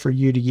there for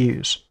you to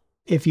use.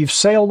 If you've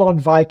sailed on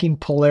Viking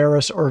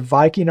Polaris or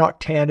Viking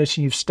Octantis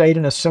and you've stayed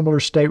in a similar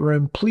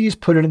stateroom, please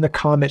put it in the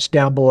comments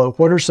down below.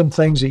 What are some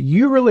things that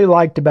you really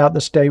liked about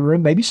the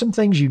stateroom? Maybe some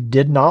things you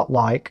did not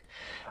like.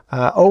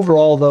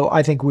 Overall, though,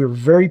 I think we were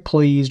very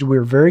pleased. We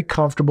were very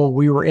comfortable.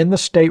 We were in the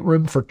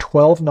stateroom for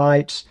 12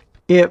 nights.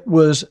 It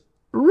was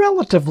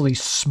relatively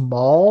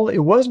small. It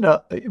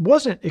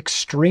wasn't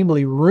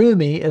extremely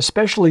roomy,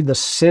 especially the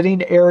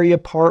sitting area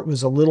part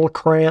was a little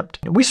cramped.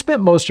 We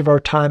spent most of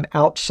our time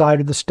outside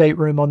of the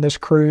stateroom on this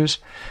cruise,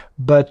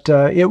 but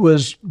it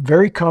was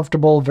very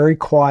comfortable, very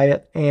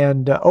quiet,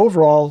 and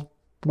overall,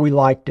 we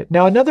liked it.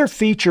 Now, another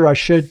feature I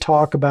should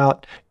talk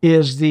about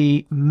is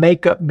the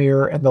makeup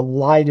mirror and the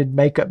lighted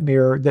makeup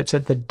mirror that's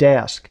at the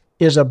desk.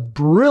 Is a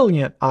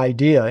brilliant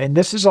idea, and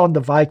this is on the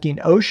Viking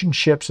Ocean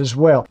ships as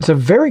well. It's a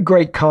very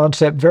great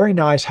concept, very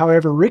nice.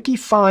 However, Ricky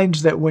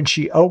finds that when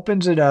she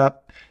opens it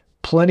up,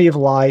 plenty of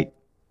light,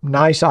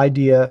 nice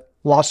idea,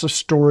 lots of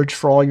storage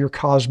for all your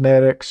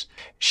cosmetics.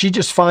 She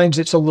just finds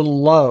it's a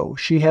little low.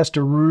 She has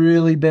to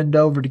really bend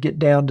over to get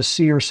down to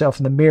see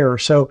herself in the mirror.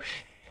 So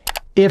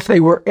if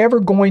they were ever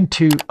going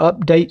to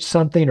update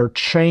something or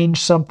change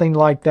something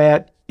like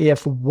that,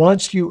 if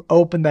once you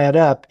open that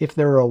up, if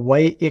there were a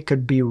way it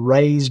could be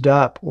raised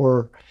up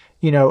or,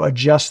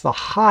 adjust the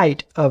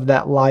height of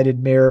that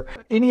lighted mirror.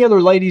 Any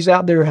other ladies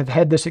out there have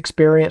had this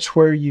experience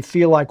where you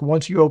feel like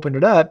once you open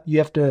it up, you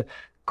have to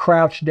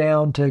crouch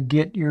down to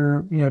get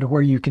your, to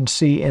where you can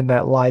see in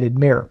that lighted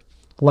mirror?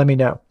 Let me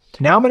know.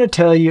 Now I'm going to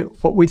tell you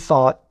what we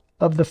thought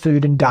of the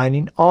food and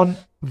dining on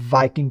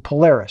Viking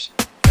Polaris.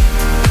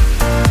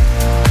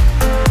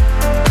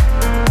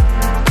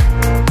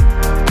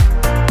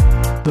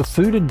 The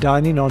food and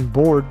dining on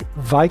board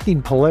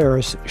Viking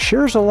Polaris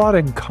shares a lot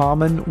in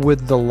common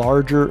with the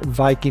larger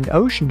Viking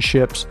Ocean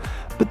ships,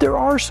 but there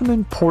are some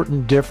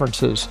important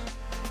differences.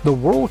 The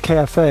World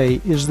Cafe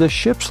is the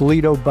ship's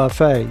Lido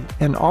buffet,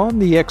 and on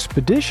the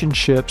expedition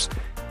ships,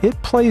 it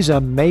plays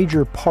a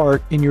major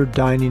part in your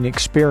dining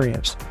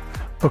experience.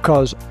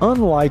 Because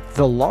unlike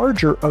the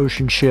larger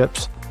ocean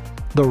ships,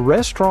 the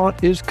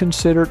restaurant is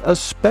considered a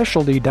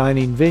specialty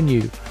dining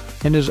venue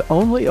and is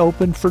only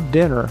open for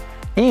dinner,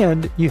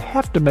 and you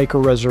have to make a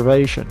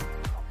reservation.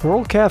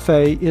 World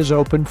Cafe is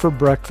open for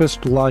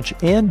breakfast, lunch,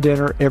 and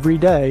dinner every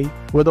day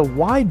with a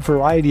wide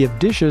variety of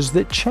dishes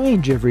that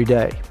change every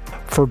day.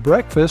 For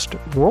breakfast,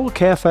 World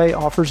Cafe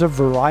offers a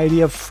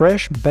variety of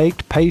fresh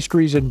baked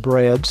pastries and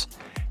breads,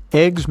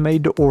 eggs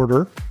made to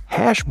order,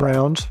 hash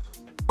browns,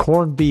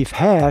 corned beef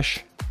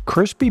hash,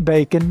 crispy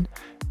bacon,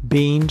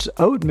 beans,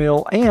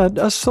 oatmeal, and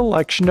a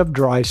selection of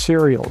dry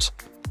cereals.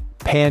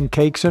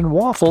 Pancakes and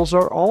waffles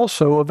are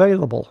also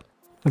available.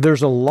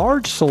 There's a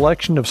large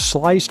selection of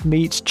sliced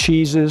meats,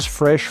 cheeses,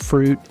 fresh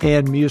fruit,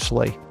 and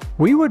muesli.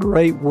 We would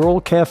rate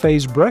World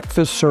Cafe's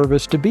breakfast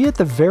service to be at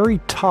the very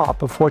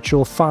top of what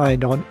you'll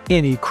find on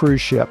any cruise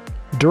ship.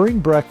 During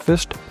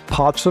breakfast,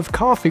 pots of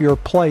coffee are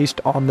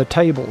placed on the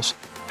tables.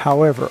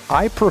 However,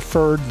 I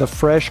preferred the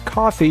fresh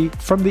coffee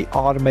from the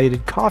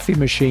automated coffee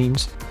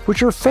machines,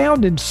 which are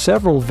found in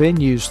several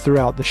venues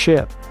throughout the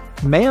ship.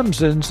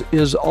 Mamsen's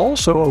is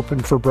also open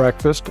for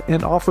breakfast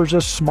and offers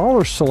a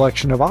smaller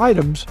selection of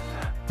items,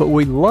 but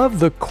we love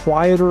the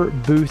quieter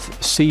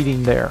booth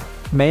seating there.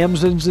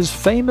 Mamsen's is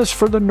famous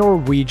for the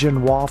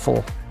Norwegian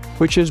waffle,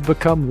 which has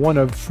become one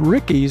of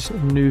Ricky's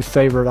new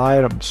favorite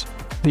items.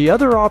 The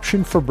other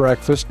option for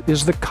breakfast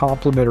is the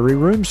complimentary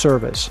room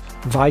service.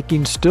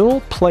 Viking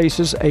still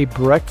places a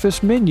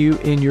breakfast menu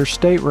in your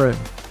stateroom.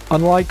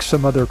 Unlike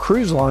some other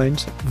cruise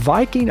lines,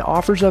 Viking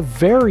offers a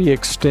very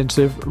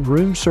extensive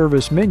room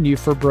service menu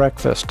for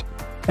breakfast.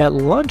 At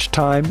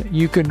lunchtime,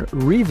 you can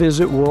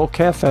revisit World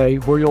Cafe,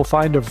 where you'll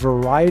find a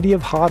variety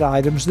of hot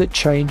items that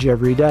change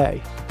every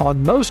day.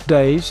 On most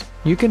days,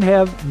 you can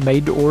have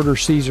made-to-order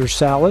Caesar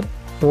salad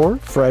or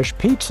fresh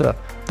pizza.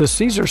 The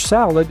Caesar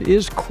salad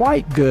is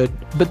quite good,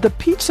 but the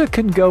pizza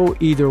can go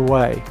either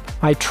way.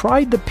 I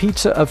tried the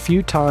pizza a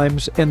few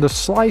times, and the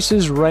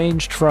slices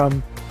ranged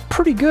from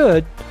pretty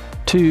good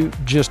to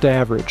just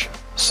average.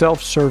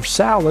 Self-serve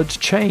salads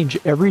change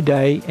every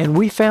day, and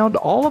we found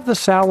all of the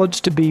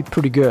salads to be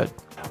pretty good.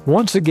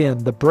 Once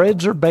again, the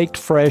breads are baked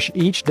fresh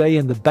each day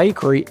in the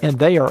bakery, and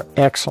they are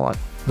excellent.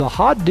 The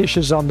hot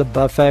dishes on the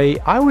buffet,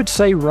 I would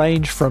say,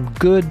 range from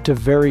good to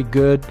very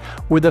good,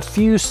 with a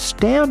few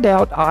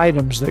standout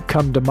items that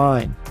come to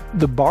mind.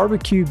 The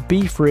barbecue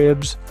beef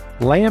ribs,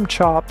 lamb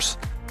chops,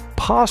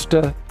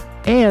 pasta,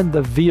 and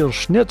the veal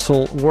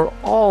schnitzel were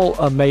all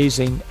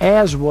amazing,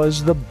 as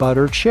was the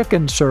butter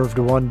chicken served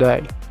one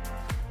day.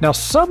 Now,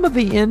 some of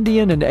the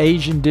Indian and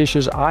Asian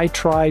dishes I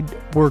tried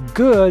were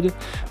good,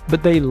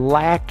 but they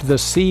lacked the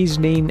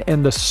seasoning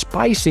and the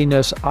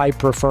spiciness I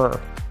prefer.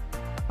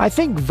 I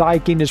think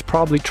Viking is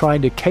probably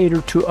trying to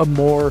cater to a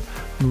more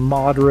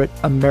moderate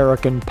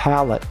American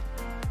palate.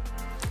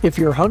 If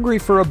you're hungry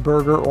for a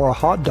burger or a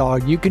hot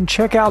dog, you can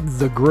check out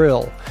The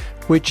Grill,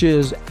 which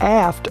is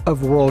aft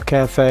of World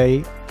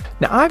Cafe.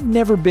 Now, I've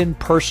never been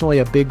personally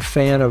a big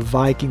fan of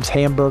Viking's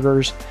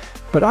hamburgers,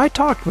 but I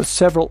talked with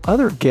several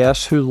other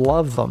guests who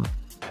love them.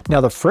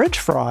 Now, the French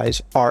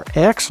fries are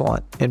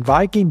excellent, and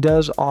Viking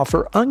does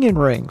offer onion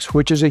rings,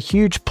 which is a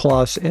huge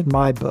plus in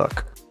my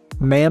book.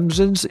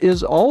 Mamsen's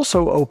is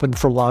also open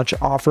for lunch,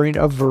 offering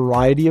a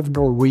variety of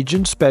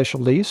Norwegian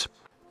specialties.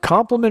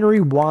 Complimentary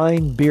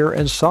wine, beer,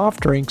 and soft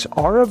drinks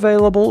are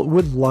available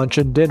with lunch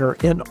and dinner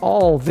in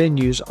all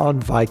venues on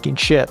Viking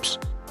ships.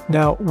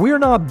 Now, we're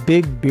not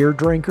big beer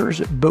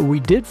drinkers, but we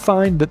did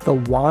find that the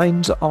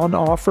wines on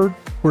offer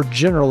were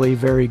generally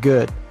very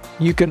good.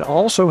 You can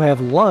also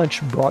have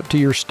lunch brought to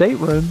your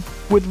stateroom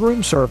with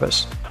room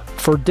service.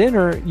 For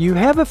dinner, you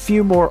have a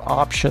few more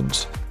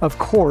options. Of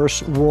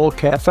course, World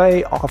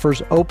Cafe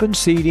offers open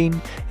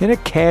seating in a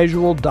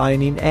casual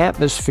dining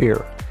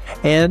atmosphere.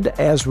 And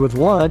as with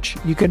lunch,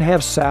 you can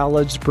have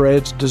salads,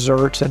 breads,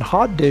 desserts, and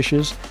hot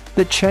dishes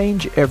that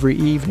change every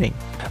evening.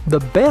 The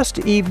best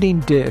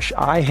evening dish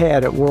I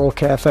had at World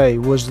Cafe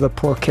was the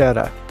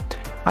porchetta.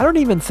 I don't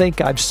even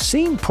think I've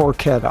seen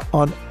porchetta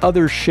on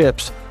other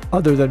ships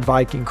other than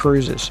Viking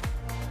Cruises.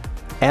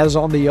 As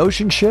on the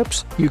ocean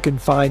ships, you can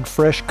find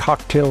fresh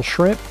cocktail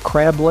shrimp,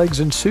 crab legs,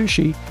 and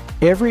sushi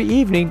every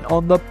evening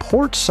on the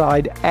port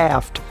side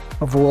aft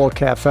of World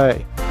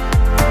Cafe.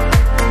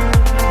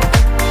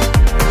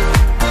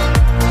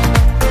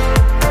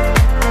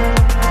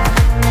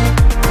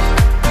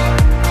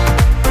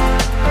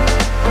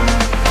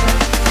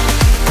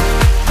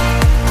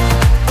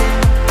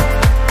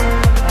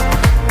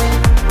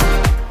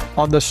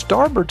 On the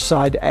starboard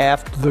side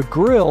aft, the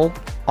Grill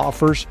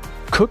offers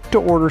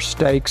cooked-to-order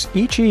steaks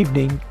each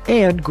evening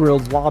and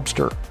grilled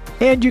lobster.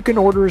 And you can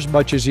order as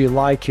much as you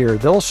like here.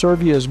 They'll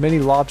serve you as many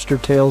lobster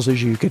tails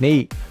as you can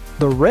eat.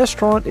 The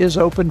restaurant is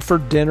open for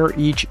dinner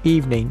each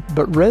evening,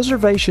 but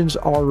reservations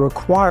are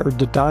required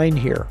to dine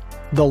here.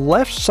 The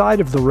left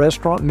side of the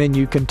restaurant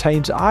menu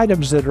contains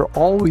items that are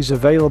always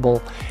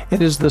available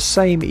and is the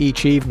same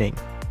each evening.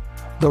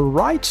 The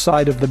right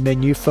side of the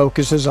menu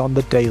focuses on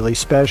the daily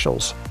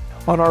specials.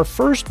 On our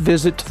first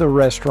visit to the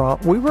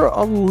restaurant, we were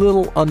a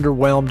little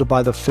underwhelmed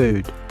by the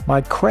food. My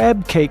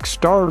crab cake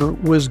starter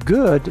was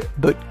good,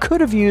 but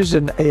could have used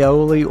an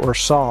aioli or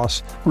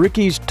sauce.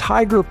 Ricky's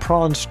tiger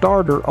prawn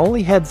starter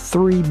only had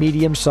 3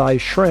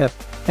 medium-sized shrimp,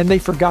 and they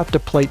forgot to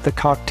plate the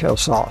cocktail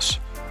sauce.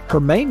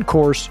 Her main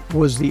course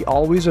was the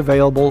always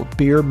available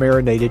beer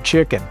marinated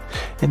chicken,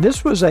 and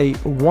this was a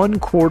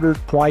 1/4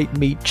 white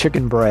meat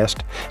chicken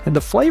breast, and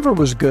the flavor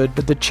was good,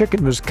 but the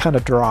chicken was kind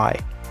of dry.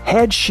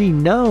 Had she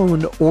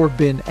known or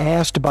been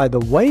asked by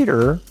the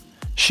waiter,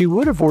 she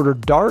would have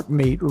ordered dark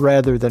meat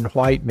rather than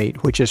white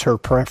meat, which is her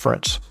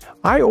preference.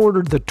 I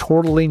ordered the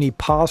tortellini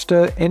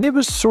pasta, and it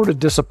was sort of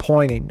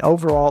disappointing.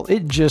 Overall,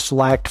 it just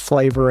lacked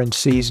flavor and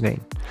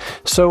seasoning.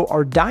 So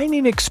our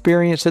dining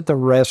experience at the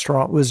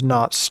restaurant was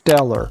not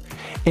stellar,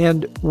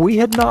 and we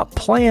had not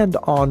planned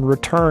on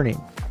returning.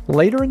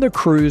 Later in the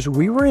cruise,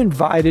 we were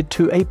invited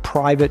to a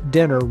private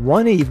dinner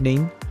one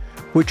evening,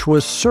 which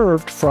was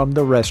served from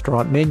the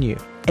restaurant menu.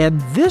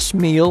 And this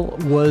meal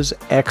was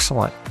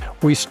excellent.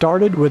 We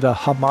started with a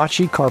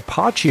hamachi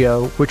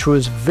carpaccio, which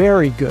was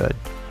very good,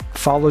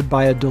 followed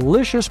by a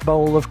delicious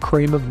bowl of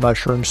cream of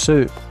mushroom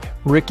soup.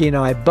 Ricky and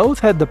I both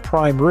had the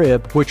prime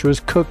rib, which was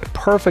cooked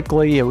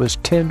perfectly. It was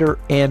tender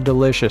and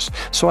delicious,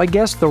 so I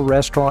guess the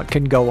restaurant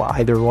can go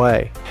either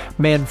way.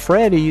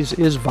 Manfredi's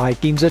is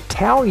Viking's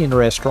Italian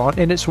restaurant,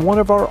 and it's one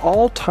of our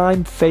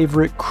all-time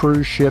favorite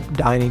cruise ship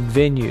dining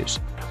venues.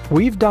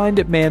 We've dined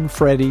at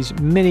Manfredi's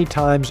many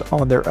times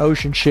on their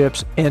ocean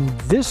ships, and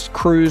this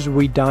cruise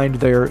we dined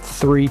there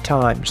 3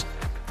 times,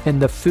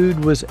 and the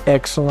food was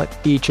excellent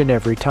each and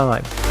every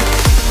time.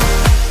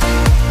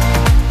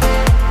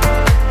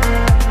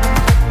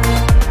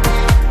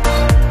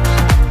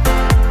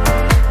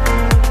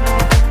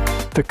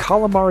 The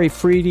calamari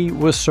fritti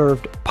was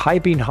served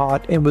piping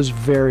hot and was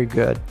very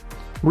good.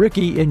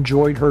 Ricky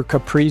enjoyed her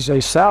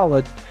caprese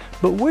salad,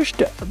 but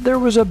wished there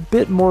was a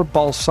bit more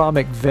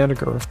balsamic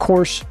vinegar. Of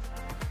course,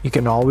 you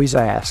can always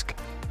ask.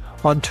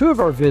 On 2 of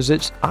our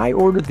visits, I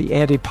ordered the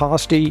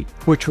antipasti,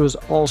 which was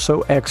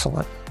also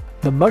excellent.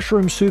 The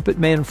mushroom soup at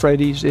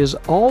Manfredi's is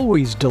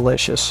always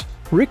delicious.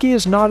 Ricky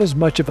is not as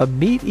much of a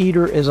meat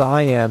eater as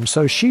I am,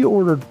 so she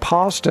ordered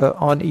pasta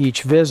on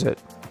each visit.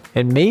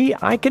 And me,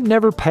 I can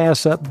never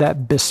pass up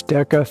that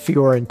bistecca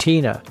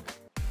fiorentina.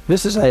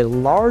 This is a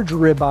large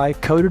ribeye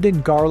coated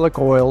in garlic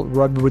oil,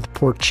 rubbed with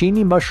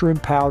porcini mushroom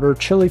powder,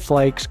 chili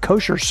flakes,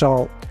 kosher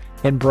salt,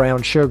 and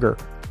brown sugar.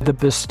 The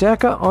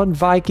bistecca on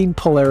Viking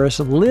Polaris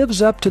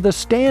lives up to the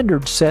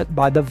standards set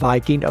by the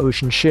Viking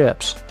ocean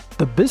ships.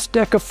 The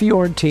bistecca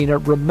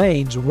fiorentina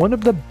remains one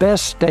of the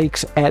best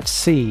steaks at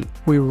sea.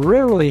 We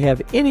rarely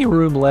have any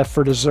room left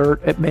for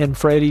dessert at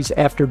Manfredi's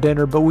after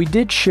dinner, but we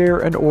did share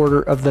an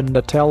order of the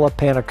Nutella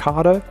panna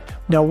cotta.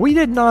 Now, we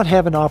did not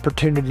have an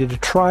opportunity to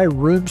try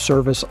room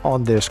service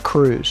on this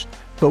cruise,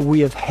 but we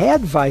have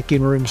had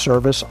Viking room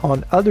service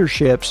on other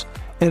ships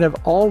and have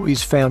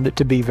always found it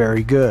to be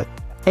very good.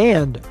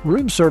 And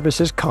room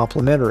service is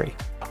complimentary.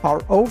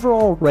 Our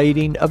overall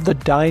rating of the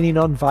dining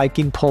on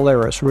Viking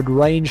Polaris would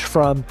range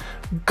from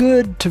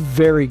good to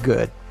very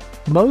good.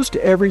 Most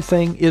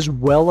everything is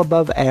well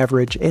above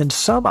average, and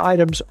some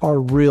items are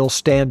real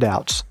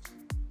standouts.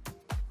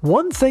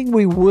 One thing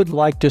we would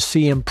like to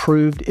see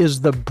improved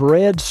is the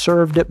bread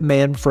served at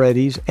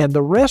Manfredi's, and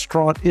the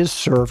restaurant is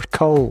served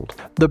cold.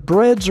 The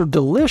breads are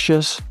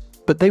delicious,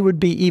 but they would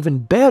be even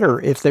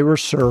better if they were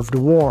served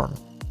warm.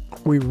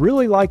 We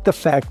really like the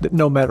fact that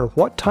no matter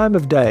what time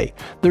of day,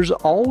 there's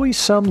always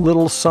some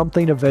little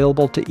something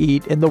available to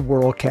eat in the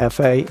World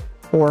Cafe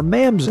or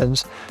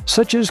Mamsen's,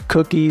 such as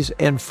cookies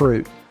and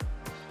fruit.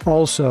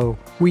 Also,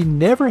 we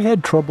never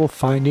had trouble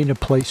finding a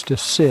place to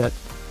sit,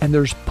 and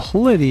there's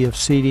plenty of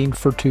seating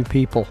for 2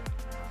 people.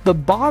 The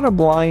bottom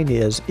line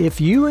is,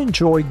 if you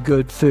enjoy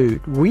good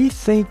food, we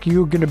think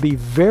you're going to be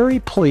very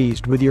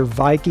pleased with your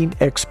Viking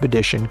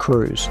Expedition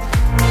cruise.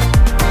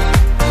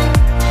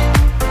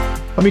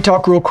 Let me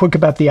talk real quick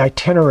about the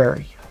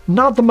itinerary.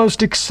 Not the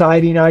most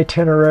exciting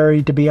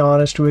itinerary, to be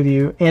honest with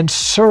you, and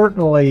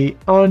certainly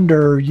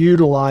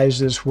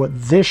underutilizes what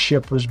this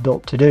ship was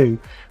built to do,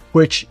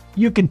 which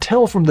you can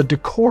tell from the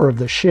decor of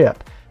the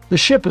ship. The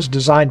ship is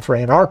designed for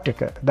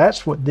Antarctica.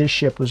 That's what this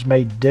ship was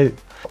made to do.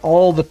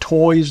 All the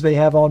toys they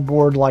have on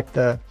board, like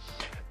the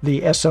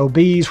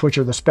SOBs, which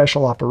are the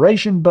special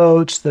operation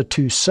boats, the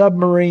 2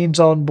 submarines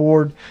on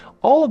board,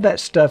 all of that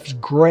stuff's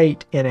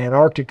great in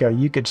Antarctica.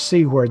 You could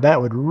see where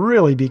that would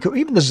really be cool.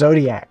 Even the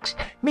Zodiacs.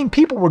 I mean,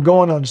 people were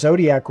going on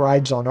Zodiac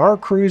rides on our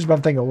cruise, but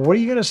I'm thinking, well, what are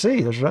you going to see?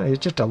 It's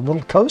just a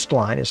little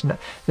coastline. It's not,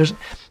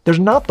 there's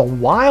not the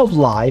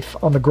wildlife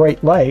on the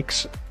Great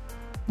Lakes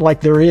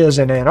like there is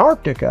in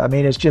Antarctica. I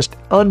mean, it's just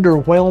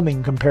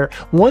underwhelming compared.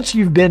 Once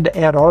you've been to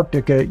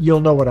Antarctica,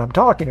 you'll know what I'm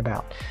talking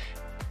about.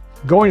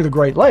 Going to the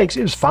Great Lakes,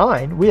 it was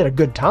fine. We had a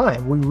good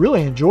time. We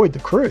really enjoyed the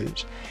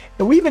cruise.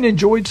 And we even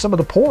enjoyed some of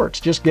the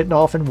ports, just getting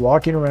off and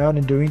walking around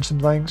and doing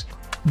some things.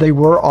 They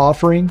were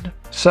offering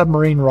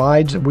submarine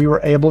rides, and we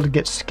were able to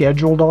get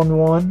scheduled on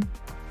one.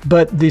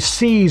 But the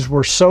seas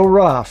were so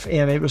rough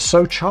and it was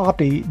so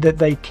choppy that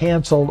they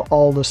canceled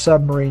all the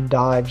submarine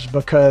dives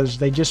because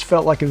they just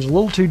felt like it was a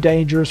little too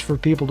dangerous for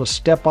people to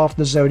step off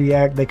the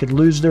Zodiac. They could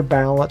lose their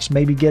balance,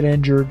 maybe get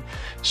injured.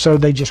 So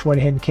they just went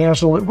ahead and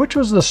canceled it, which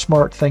was the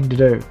smart thing to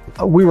do.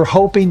 We were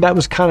hoping that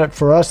was kind of,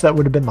 for us, that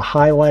would have been the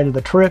highlight of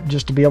the trip,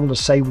 just to be able to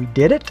say we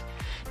did it,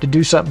 to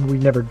do something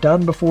we've never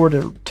done before,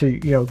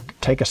 to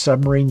take a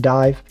submarine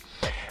dive.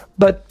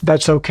 But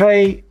that's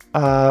okay.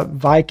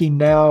 Viking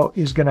now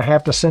is going to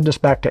have to send us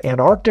back to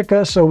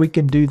Antarctica so we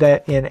can do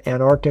that in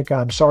Antarctica.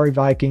 I'm sorry,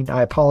 Viking.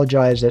 I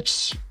apologize.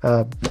 It's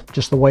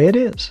just the way it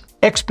is.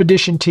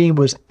 Expedition team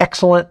was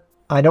excellent.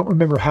 I don't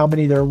remember how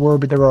many there were,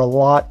 but there were a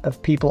lot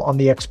of people on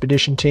the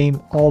expedition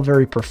team, all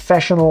very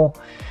professional.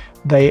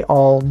 They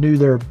all knew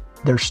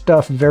their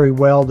stuff very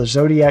well. The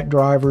Zodiac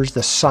drivers,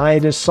 the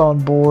scientists on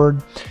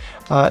board.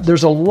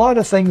 There's a lot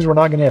of things we're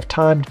not going to have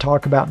time to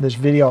talk about in this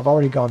video. I've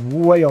already gone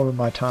way over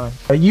my time.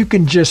 You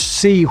can just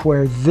see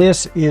where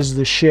this is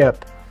the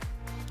ship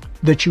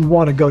that you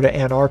want to go to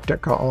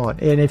Antarctica on.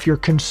 And if you're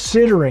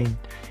considering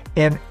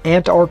an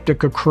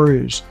Antarctica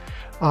cruise,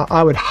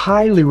 I would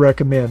highly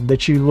recommend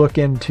that you look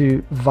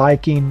into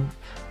Viking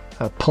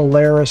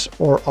Polaris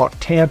or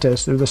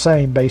Octantis. They're the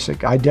same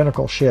basic,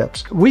 identical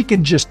ships. We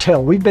can just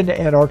tell. We've been to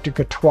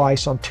Antarctica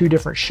twice on 2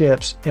 different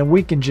ships, and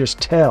we can just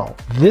tell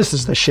this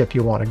is the ship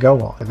you want to go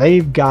on.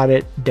 They've got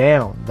it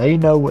down. They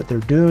know what they're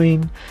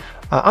doing.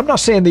 I'm not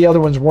saying the other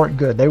ones weren't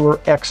good. They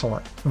were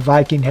excellent.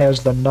 Viking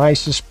has the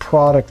nicest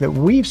product that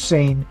we've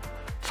seen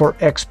for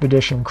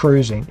expedition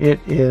cruising.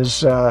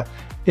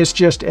 It's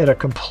just at a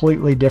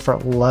completely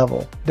different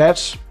level.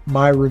 That's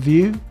my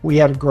review. We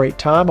had a great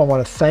time. I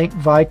want to thank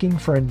Viking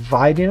for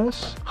inviting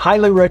us.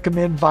 Highly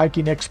recommend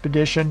Viking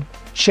Expedition.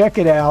 Check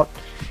it out.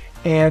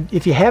 And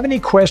if you have any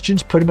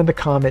questions, put them in the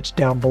comments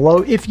down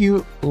below. If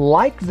you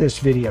like this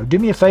video, do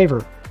me a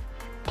favor.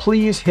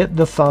 Please hit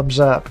the thumbs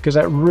up, because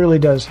that really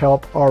does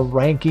help our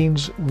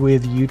rankings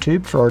with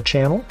YouTube for our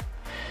channel.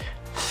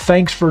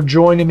 Thanks for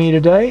joining me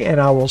today, and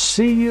I will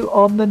see you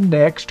on the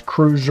next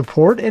Cruise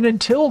Report. And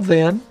until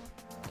then,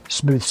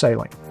 smooth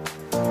sailing.